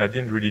techniques. And I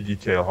didn't really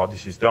detail how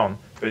this is done,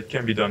 but it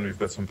can be done. We've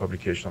got some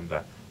publication on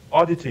that.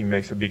 Auditing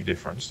makes a big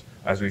difference,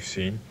 as we've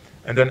seen.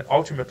 And then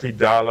ultimately,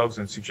 dialogues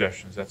and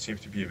suggestions. That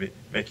seems to be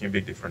making a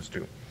big difference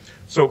too.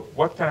 So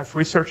what kind of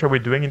research are we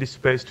doing in this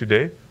space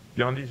today?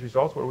 Beyond these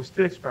results, well, we're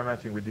still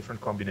experimenting with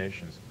different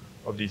combinations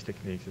of these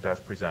techniques that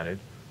I've presented.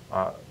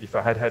 If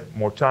I had had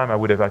more time, I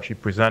would have actually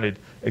presented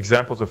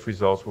examples of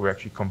results where we're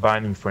actually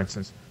combining, for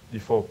instance,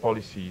 default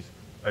policies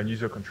and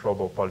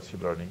user-controllable policy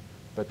learning.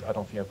 But I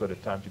don't think I've got the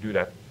time to do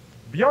that.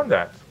 Beyond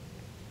that,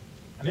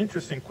 an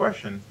interesting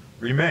question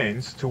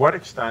remains to what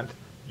extent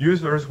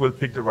users will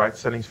pick the right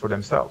settings for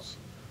themselves.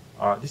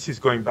 This is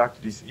going back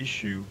to this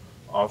issue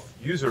of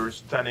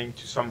users tending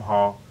to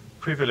somehow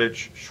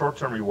privilege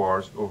short-term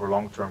rewards over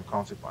long-term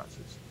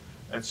consequences.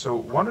 And so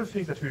one of the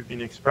things that we've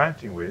been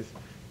experimenting with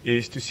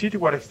is to see to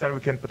what extent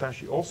we can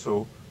potentially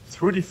also,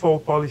 through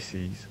default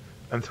policies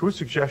and through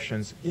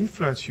suggestions,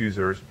 influence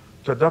users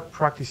to adopt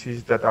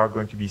practices that are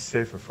going to be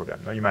safer for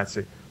them. Now you might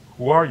say,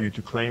 who are you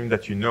to claim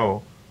that you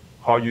know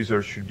how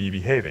users should be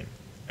behaving?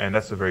 And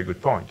that's a very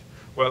good point.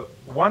 Well,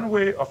 one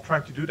way of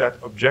trying to do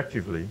that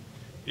objectively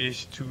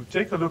is to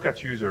take a look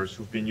at users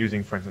who've been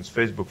using, for instance,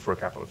 Facebook for a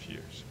couple of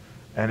years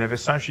and have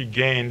essentially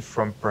gained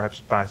from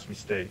perhaps past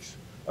mistakes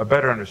a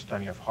better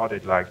understanding of how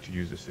they'd like to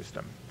use the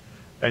system.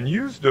 And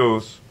use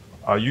those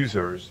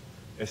users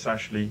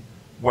essentially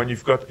when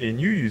you've got a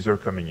new user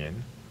coming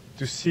in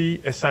to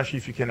see essentially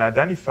if you can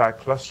identify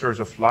clusters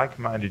of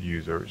like-minded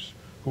users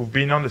who've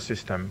been on the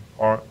system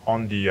or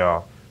on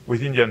the,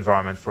 within the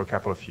environment for a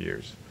couple of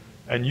years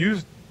and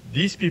use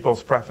these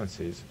people's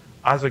preferences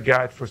as a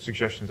guide for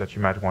suggestions that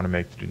you might want to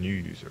make to the new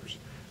users.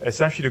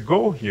 Essentially, the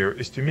goal here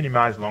is to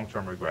minimize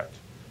long-term regret.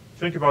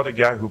 Think about a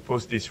guy who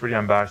posts this really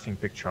embarrassing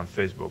picture on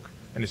Facebook,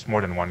 and it's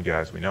more than one guy,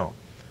 as we know.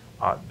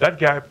 That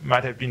guy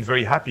might have been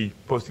very happy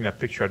posting that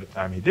picture at the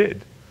time he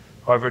did.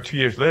 However, 2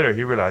 years later,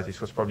 he realized this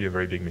was probably a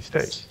very big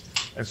mistake.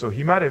 And so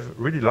he might have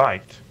really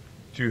liked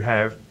to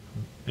have,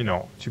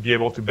 to be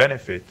able to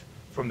benefit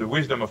from the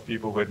wisdom of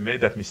people who had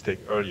made that mistake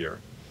earlier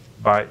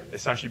by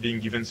essentially being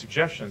given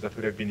suggestions that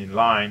would have been in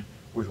line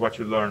with what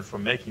you learn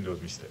from making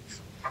those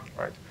mistakes,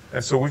 right?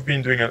 And so we've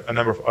been doing a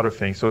number of other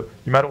things. So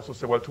you might also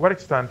say, well, to what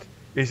extent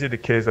is it the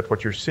case that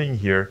what you're seeing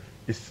here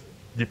is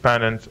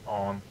dependent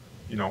on,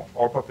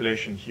 our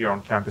population here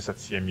on campus at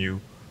CMU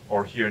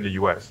or here in the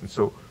US? And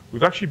so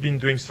we've actually been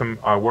doing some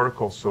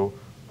work also,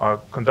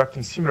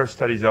 conducting similar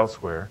studies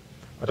elsewhere.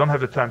 I don't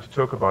have the time to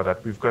talk about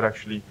that. We've got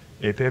actually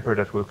a paper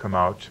that will come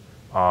out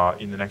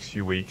in the next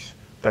few weeks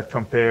that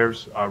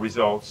compares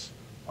results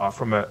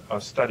from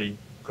a study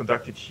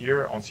conducted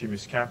here on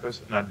CMU's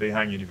campus and at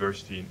Beihang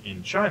University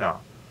in China,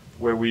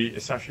 where we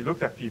essentially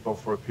looked at people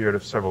for a period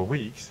of several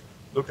weeks,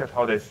 looked at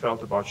how they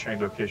felt about sharing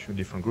location with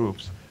different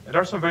groups. And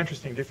there are some very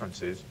interesting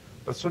differences,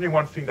 but certainly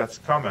one thing that's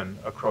common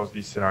across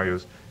these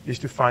scenarios is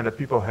to find that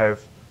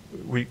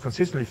we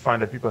consistently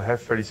find that people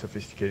have fairly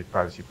sophisticated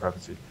privacy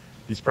preferences.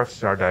 These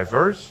preferences are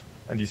diverse,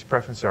 and these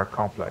preferences are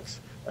complex.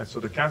 And so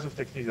the kinds of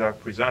techniques that are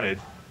presented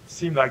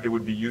seem like they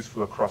would be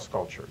useful across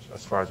cultures,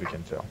 as far as we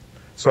can tell.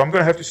 So I'm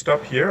going to have to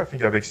stop here. I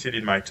think I've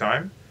exceeded my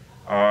time.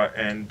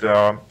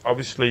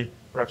 Obviously,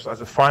 perhaps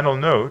as a final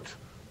note,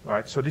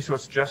 right, so this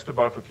was just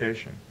about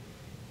location.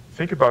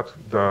 Think about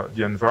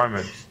the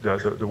environment,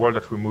 the world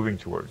that we're moving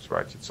towards,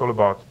 right? It's all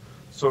about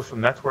social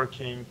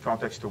networking,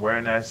 context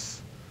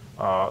awareness,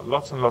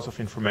 lots and lots of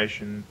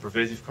information,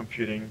 pervasive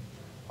computing.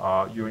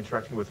 You're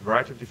interacting with a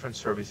variety of different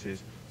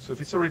services. So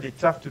if it's already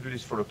tough to do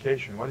this for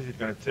location, what is it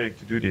going to take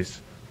to do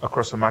this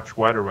across a much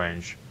wider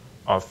range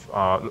of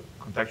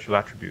contextual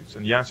attributes?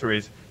 And the answer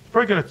is, it's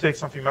probably going to take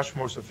something much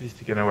more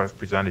sophisticated than what I've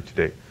presented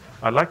today.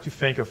 I'd like to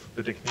think of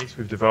the techniques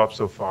we've developed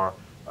so far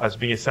as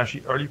being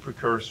essentially early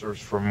precursors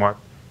from what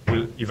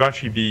will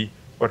eventually be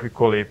what we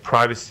call a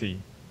privacy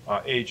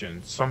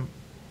agent, some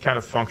kind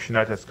of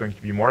functionality that's going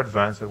to be more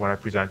advanced than what I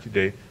present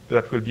today,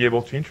 but that will be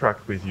able to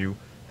interact with you,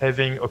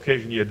 having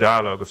occasionally a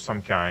dialogue of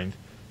some kind,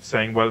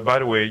 saying, well, by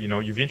the way,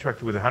 you've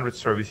interacted with 100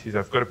 services,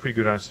 I've got a pretty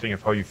good understanding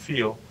of how you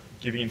feel,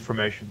 giving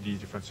information to these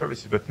different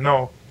services, but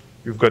no,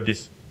 you've got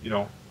this,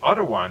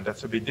 other one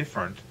that's a bit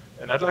different,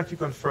 and I'd like to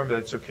confirm that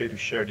it's okay to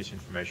share this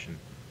information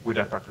with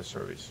that particular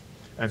service.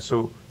 And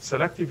so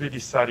selectively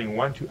deciding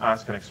when to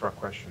ask an extra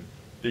question,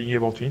 being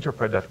able to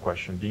interpret that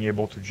question, being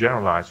able to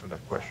generalize from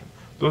that question,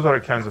 those are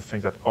the kinds of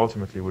things that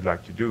ultimately we'd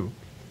like to do,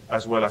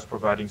 as well as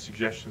providing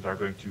suggestions that are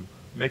going to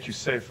make you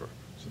safer,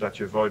 so that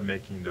you avoid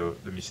making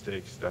the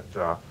mistakes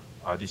that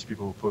these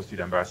people who posted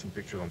embarrassing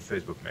pictures on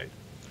Facebook made.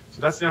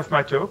 So that's the end of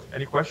my talk.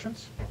 Any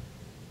questions?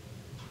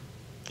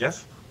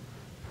 Yes?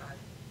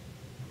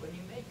 When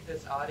you make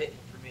this audit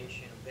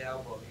information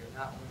available, you're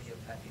not only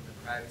affecting the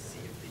privacy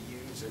of the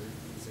user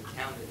who's a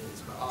candidate,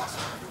 but also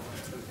everyone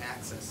who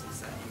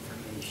accesses that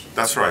information.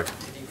 That's right.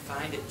 Do you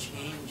find it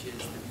changes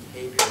the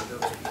behavior of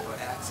those people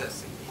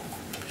accessing the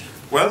information?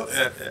 Well,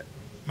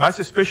 my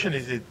suspicion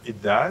is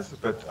it does,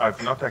 but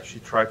I've not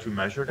actually tried to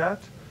measure that.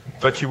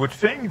 But you would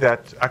think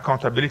that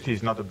accountability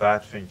is not a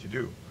bad thing to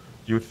do.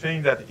 You would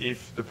think that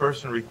if the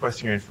person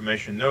requesting your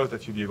information knows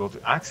that you'll be able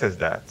to access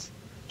that,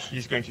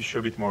 he's going to show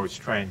a bit more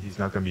restraint. He's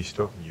not going to be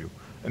stalking you.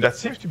 And that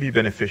seems to be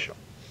beneficial,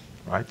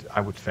 right?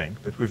 I would think.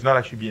 But we've not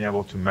actually been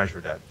able to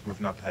measure that.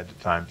 We've not had the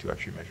time to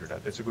actually measure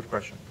that. That's a good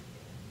question.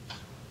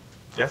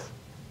 Yes?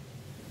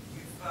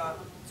 You've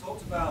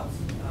talked about,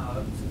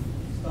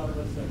 started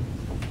with some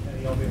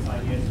fairly obvious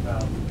ideas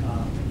about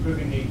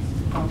improving the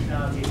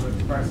functionality of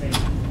expressing,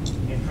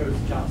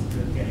 improves the chances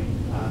of getting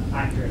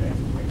accurate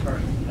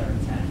expressions of their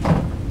intent.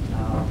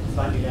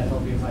 Slightly less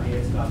obvious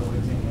ideas about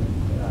auditing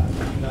and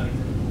machine learning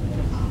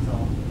and so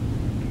on.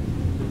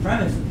 The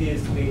premise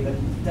appears to be that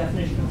the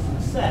definition of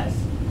success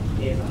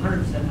is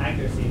 100%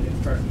 accuracy of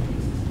expressing the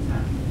user's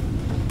intent.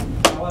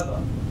 However,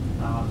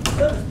 the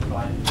service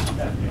provider's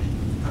definition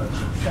of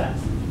success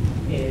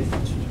is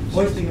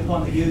foisting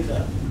upon the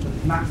user the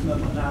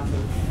maximum amount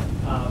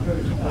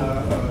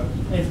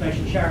of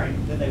information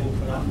sharing that they will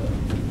put up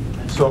with.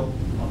 And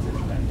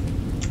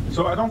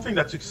So I don't think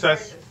that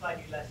success...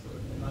 Slightly less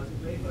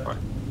emotively, but... Right.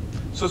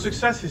 So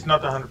success is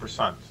not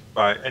 100%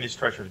 by any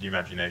stretch of the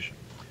imagination.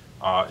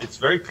 It's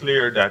very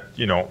clear that,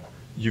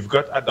 you've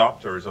got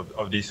adopters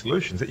of these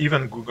solutions.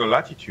 Even Google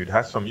Latitude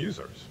has some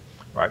users,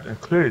 right? And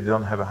clearly they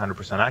don't have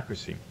 100%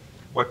 accuracy.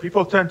 What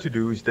people tend to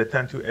do is they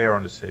tend to err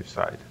on the safe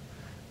side.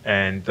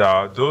 And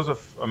those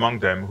among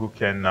them who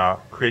can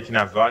create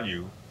enough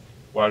value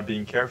while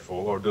being careful,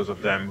 or those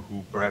of them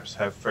who perhaps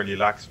have fairly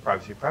lax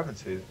privacy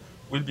preferences,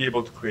 will be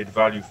able to create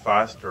value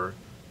faster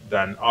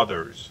than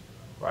others,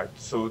 right?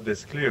 So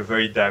there's clearly a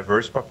very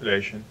diverse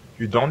population.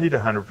 You don't need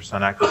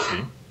 100%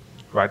 accuracy,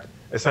 right?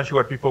 Essentially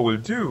what people will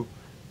do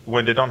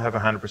when they don't have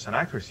 100%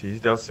 accuracy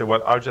is they'll say,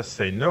 well, I'll just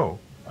say no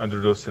under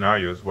those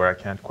scenarios where I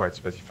can't quite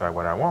specify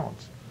what I want.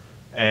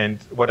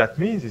 And what that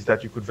means is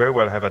that you could very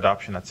well have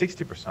adoption at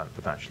 60%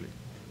 potentially,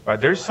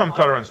 right? There's some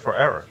tolerance for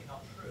error.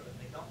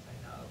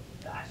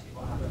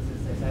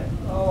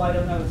 Oh, I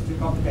don't know, it's too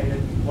complicated,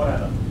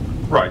 whatever.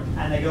 Right.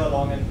 And they go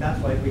along, and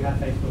that's why we have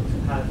Facebook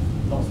that has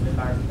lots of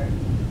embarrassing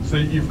things. So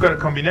you've got a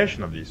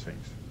combination of these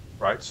things,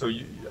 right? So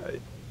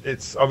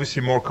it's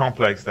obviously more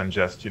complex than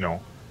just,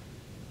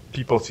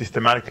 people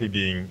systematically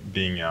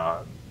being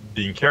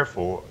being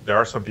careful. There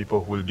are some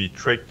people who will be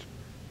tricked,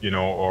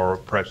 or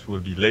perhaps will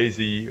be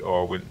lazy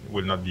or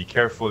will not be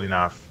careful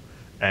enough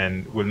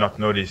and will not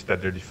notice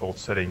that their default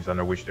settings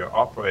under which they're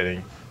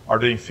operating are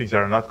doing things that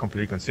are not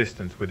completely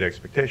consistent with their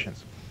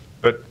expectations.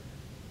 But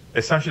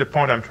essentially the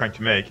point I'm trying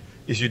to make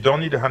is you don't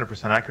need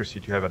 100% accuracy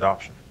to have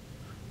adoption,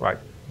 right?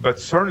 But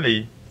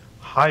certainly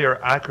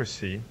higher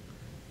accuracy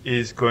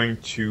is going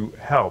to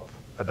help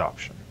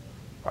adoption,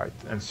 right?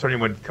 And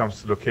certainly when it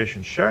comes to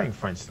location sharing,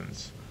 for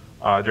instance,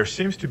 there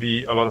seems to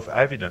be a lot of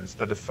evidence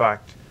that the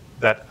fact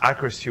that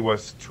accuracy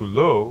was too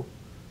low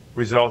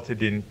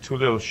resulted in too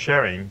little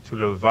sharing, too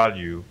little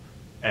value,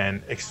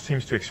 and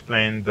seems to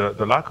explain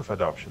the lack of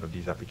adoption of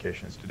these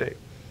applications today.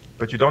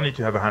 But you don't need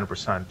to have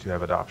 100% to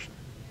have adoption.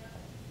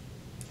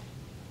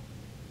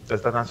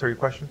 Does that answer your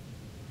question?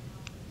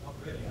 Not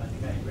really. I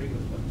think I agree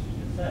with what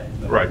you just said.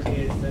 But right.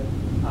 Is that,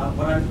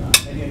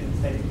 maybe I didn't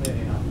state it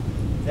clearly enough.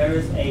 There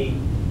is a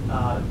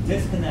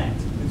disconnect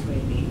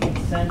between the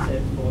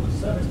incentive for the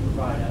service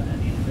provider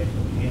and the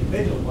individual. The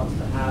individual wants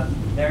to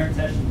have their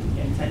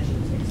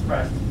intentions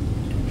expressed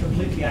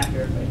completely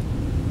accurately,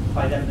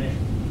 by definition.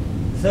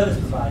 The service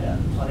provider,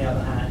 on the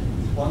other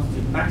hand, wants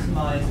to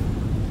maximize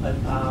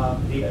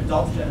the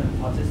adoption and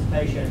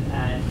participation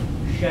and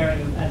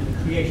sharing and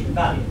the creation of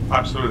value.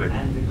 Absolutely.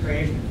 And the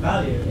creation of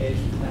value is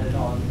dependent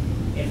on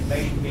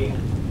information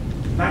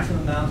being,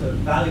 maximum amount of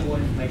valuable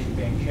information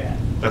being shared.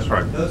 That's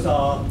right. Those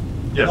are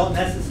yes. not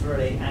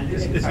necessarily, and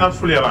it's not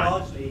fully aligned.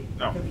 Largely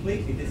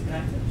completely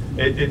disconnected.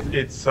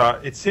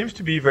 It seems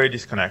to be very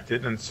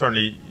disconnected, and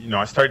certainly,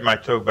 I started my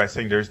talk by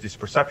saying there's this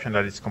perception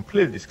that it's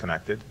completely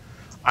disconnected.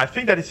 I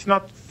think that it's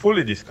not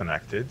fully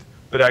disconnected,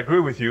 but I agree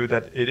with you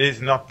that it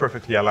is not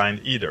perfectly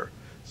aligned either.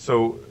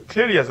 So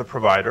clearly as a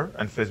provider,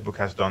 and Facebook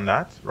has done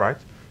that, right,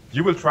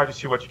 you will try to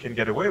see what you can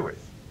get away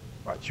with,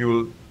 right? You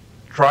will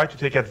try to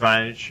take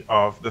advantage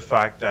of the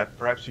fact that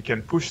perhaps you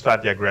can push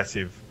slightly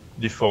aggressive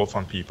defaults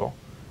on people,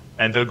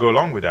 and they'll go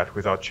along with that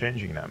without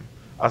changing them.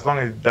 As long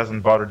as it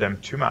doesn't bother them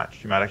too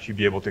much, you might actually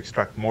be able to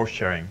extract more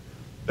sharing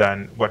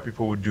than what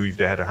people would do if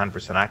they had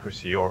 100%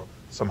 accuracy or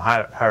some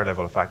higher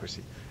level of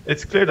accuracy.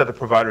 It's clear that the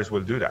providers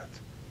will do that,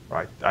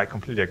 right? I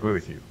completely agree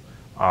with you.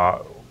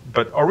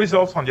 But our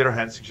results, on the other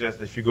hand, suggest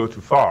that if you go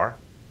too far,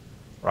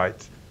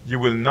 right, you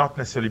will not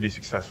necessarily be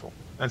successful.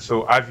 And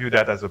so I view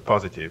that as a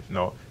positive.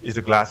 Is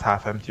the glass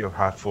half empty or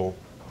half full?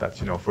 That's,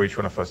 for each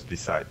one of us to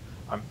decide.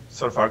 I'm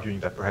sort of arguing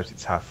that perhaps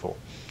it's half full.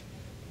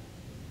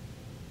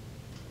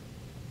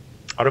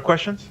 Other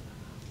questions?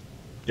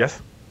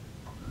 Yes?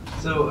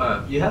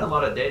 So you had a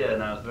lot of data,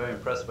 and I was very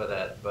impressed by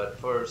that. But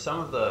for some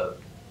of the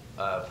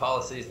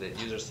policies that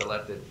users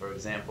selected, for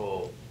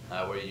example,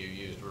 where you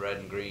used red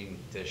and green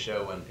to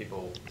show when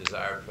people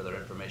desired for their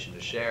information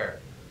to share,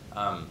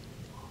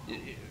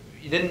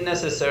 you didn't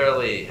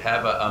necessarily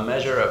have a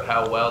measure of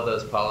how well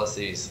those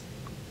policies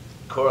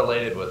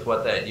correlated with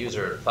what that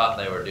user thought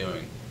they were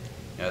doing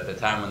at the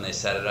time when they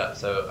set it up.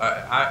 So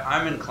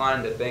I'm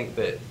inclined to think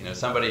that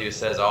somebody who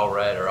says all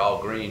red or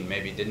all green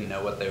maybe didn't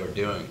know what they were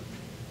doing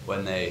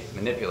when they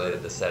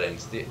manipulated the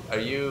settings. Are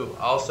you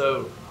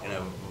also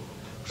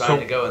trying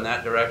to go in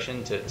that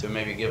direction to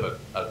maybe give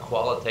a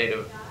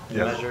qualitative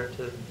measure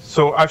to?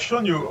 So I've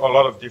shown you a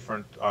lot of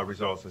different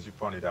results, as you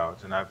pointed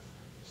out, and I've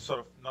sort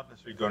of not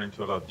necessarily gone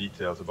into a lot of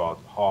details about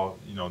how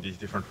these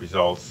different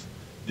results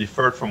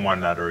differed from one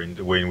another in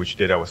the way in which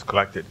data was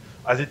collected.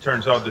 As it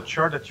turns out, the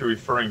chart that you're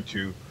referring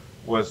to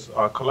was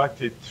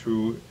collected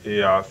through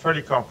a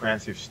fairly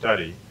comprehensive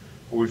study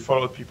where we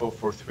followed people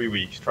for 3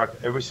 weeks,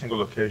 tracked every single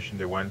location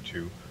they went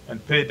to,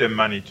 and paid them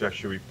money to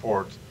actually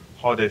report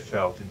how they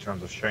felt in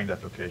terms of sharing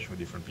that location with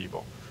different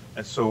people.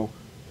 And so,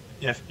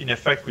 in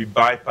effect, we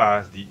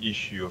bypassed the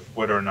issue of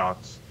whether or not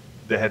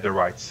they had the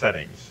right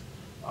settings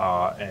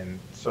and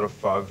sort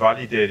of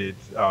validated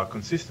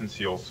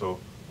consistency also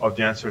of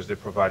the answers they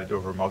provided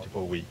over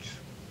multiple weeks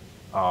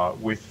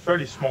with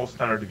fairly small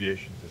standard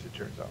deviations, as it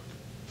turns out.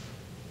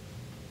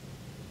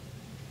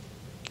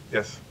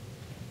 Yes?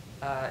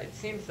 It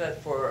seems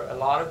that for a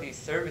lot of these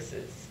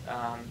services,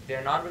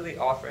 they're not really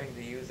offering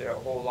the user a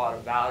whole lot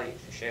of value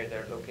to share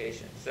their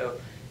location. So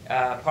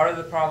part of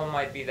the problem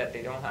might be that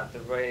they don't have the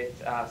right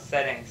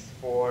settings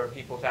for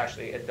people to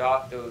actually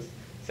adopt those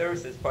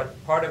services, but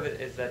part of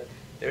it is that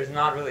there's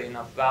not really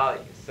enough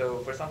value. So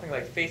for something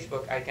like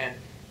Facebook, I can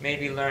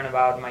maybe learn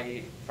about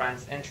my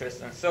friend's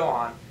interests and so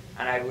on,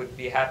 and I would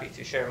be happy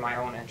to share my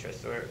own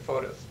interests or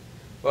photos.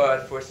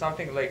 But for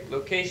something like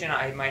location,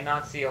 I might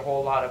not see a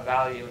whole lot of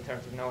value in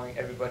terms of knowing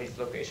everybody's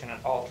location at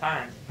all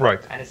times.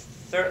 Right. And it's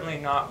certainly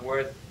not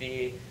worth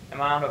the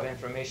amount of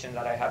information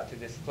that I have to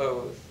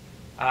disclose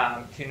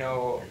to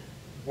know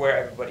where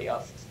everybody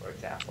else is, for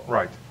example.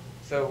 Right.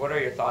 So what are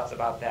your thoughts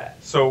about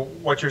that? So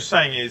what you're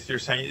saying is,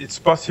 it's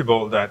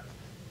possible that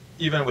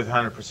even with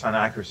 100%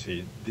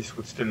 accuracy, this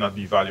would still not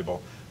be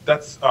valuable.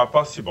 That's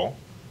possible,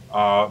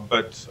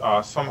 but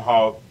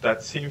somehow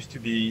that seems to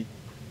be,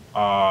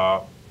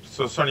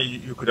 so certainly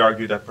you could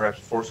argue that perhaps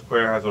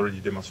Foursquare has already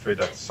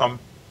demonstrated that some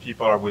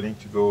people are willing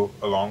to go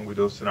along with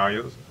those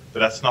scenarios, but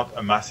that's not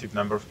a massive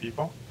number of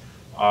people.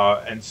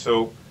 And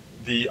so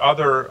the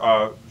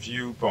other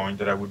viewpoint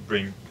that I would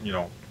bring,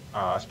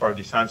 as part of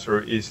this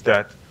answer is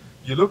that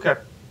you look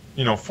at,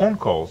 phone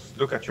calls,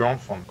 look at your own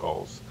phone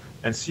calls,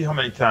 and see how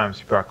many times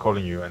people are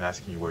calling you and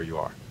asking you where you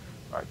are,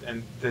 right?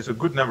 And there's a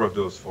good number of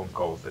those phone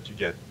calls that you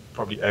get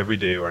probably every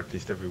day or at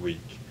least every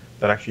week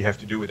that actually have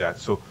to do with that.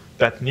 So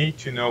that need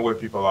to know where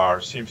people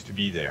are seems to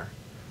be there.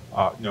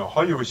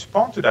 How you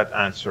respond to that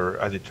answer,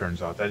 as it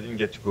turns out, I didn't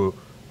get to go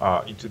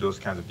into those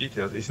kinds of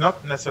details. It's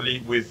not necessarily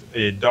with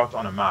a dot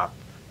on a map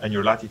and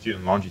your latitude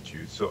and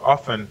longitude. So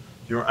often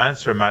your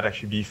answer might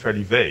actually be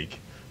fairly vague.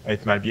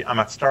 It might be, I'm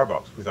at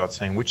Starbucks, without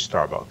saying which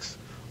Starbucks,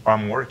 or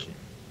I'm working,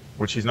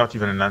 which is not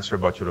even an answer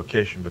about your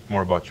location, but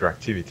more about your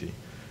activity.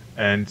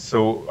 And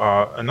so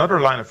another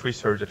line of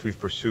research that we've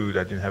pursued,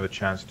 I didn't have a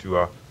chance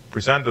to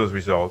present those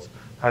results,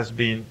 has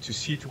been to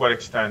see to what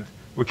extent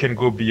we can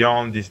go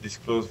beyond this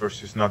disclose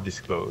versus not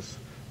disclose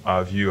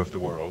view of the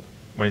world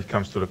when it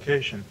comes to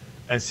location,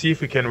 and see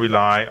if we can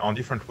rely on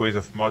different ways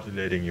of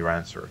modulating your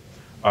answer.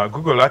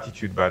 Google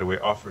Latitude, by the way,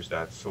 offers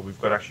that. So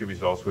we've got actually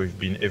results where we've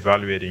been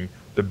evaluating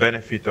the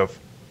benefit of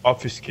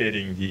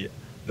obfuscating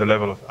the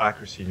level of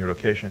accuracy in your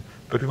location.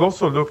 But we've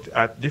also looked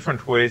at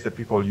different ways that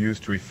people use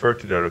to refer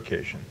to their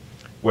location,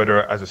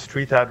 whether as a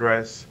street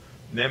address,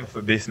 name of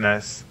a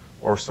business,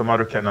 or some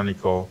other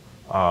canonical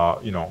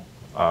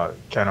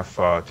kind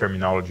of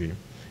terminology.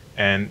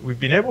 And we've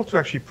been able to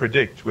actually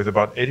predict with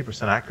about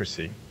 80%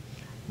 accuracy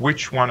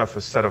which one of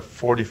a set of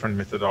 4 different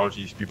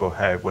methodologies people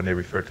have when they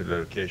refer to their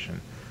location,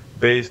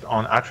 based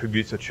on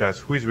attributes such as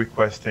who is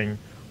requesting,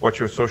 what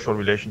your social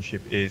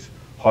relationship is,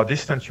 how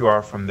distant you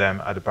are from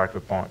them at a particular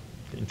point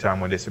in time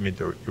when they submit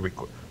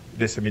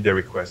their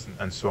request,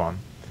 and so on.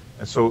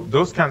 And so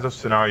those kinds of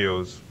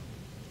scenarios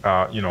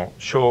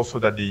show also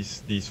that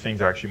these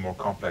things are actually more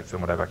complex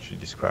than what I've actually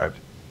described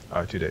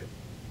today.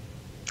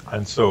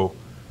 And so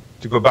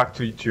to go back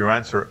to your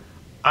answer,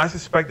 I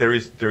suspect there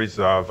is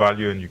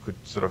value, and you could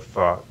sort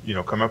of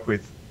come up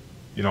with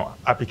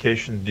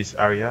application in this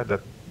area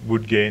that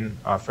would gain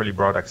fairly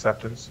broad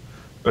acceptance.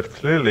 But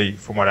clearly,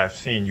 from what I've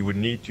seen, you would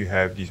need to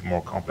have these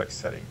more complex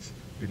settings.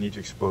 You need to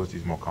expose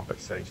these more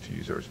complex settings to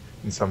users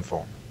in some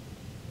form.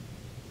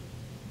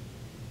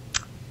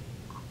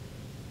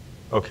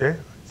 Okay,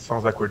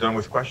 sounds like we're done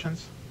with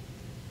questions.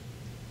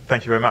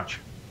 Thank you very much.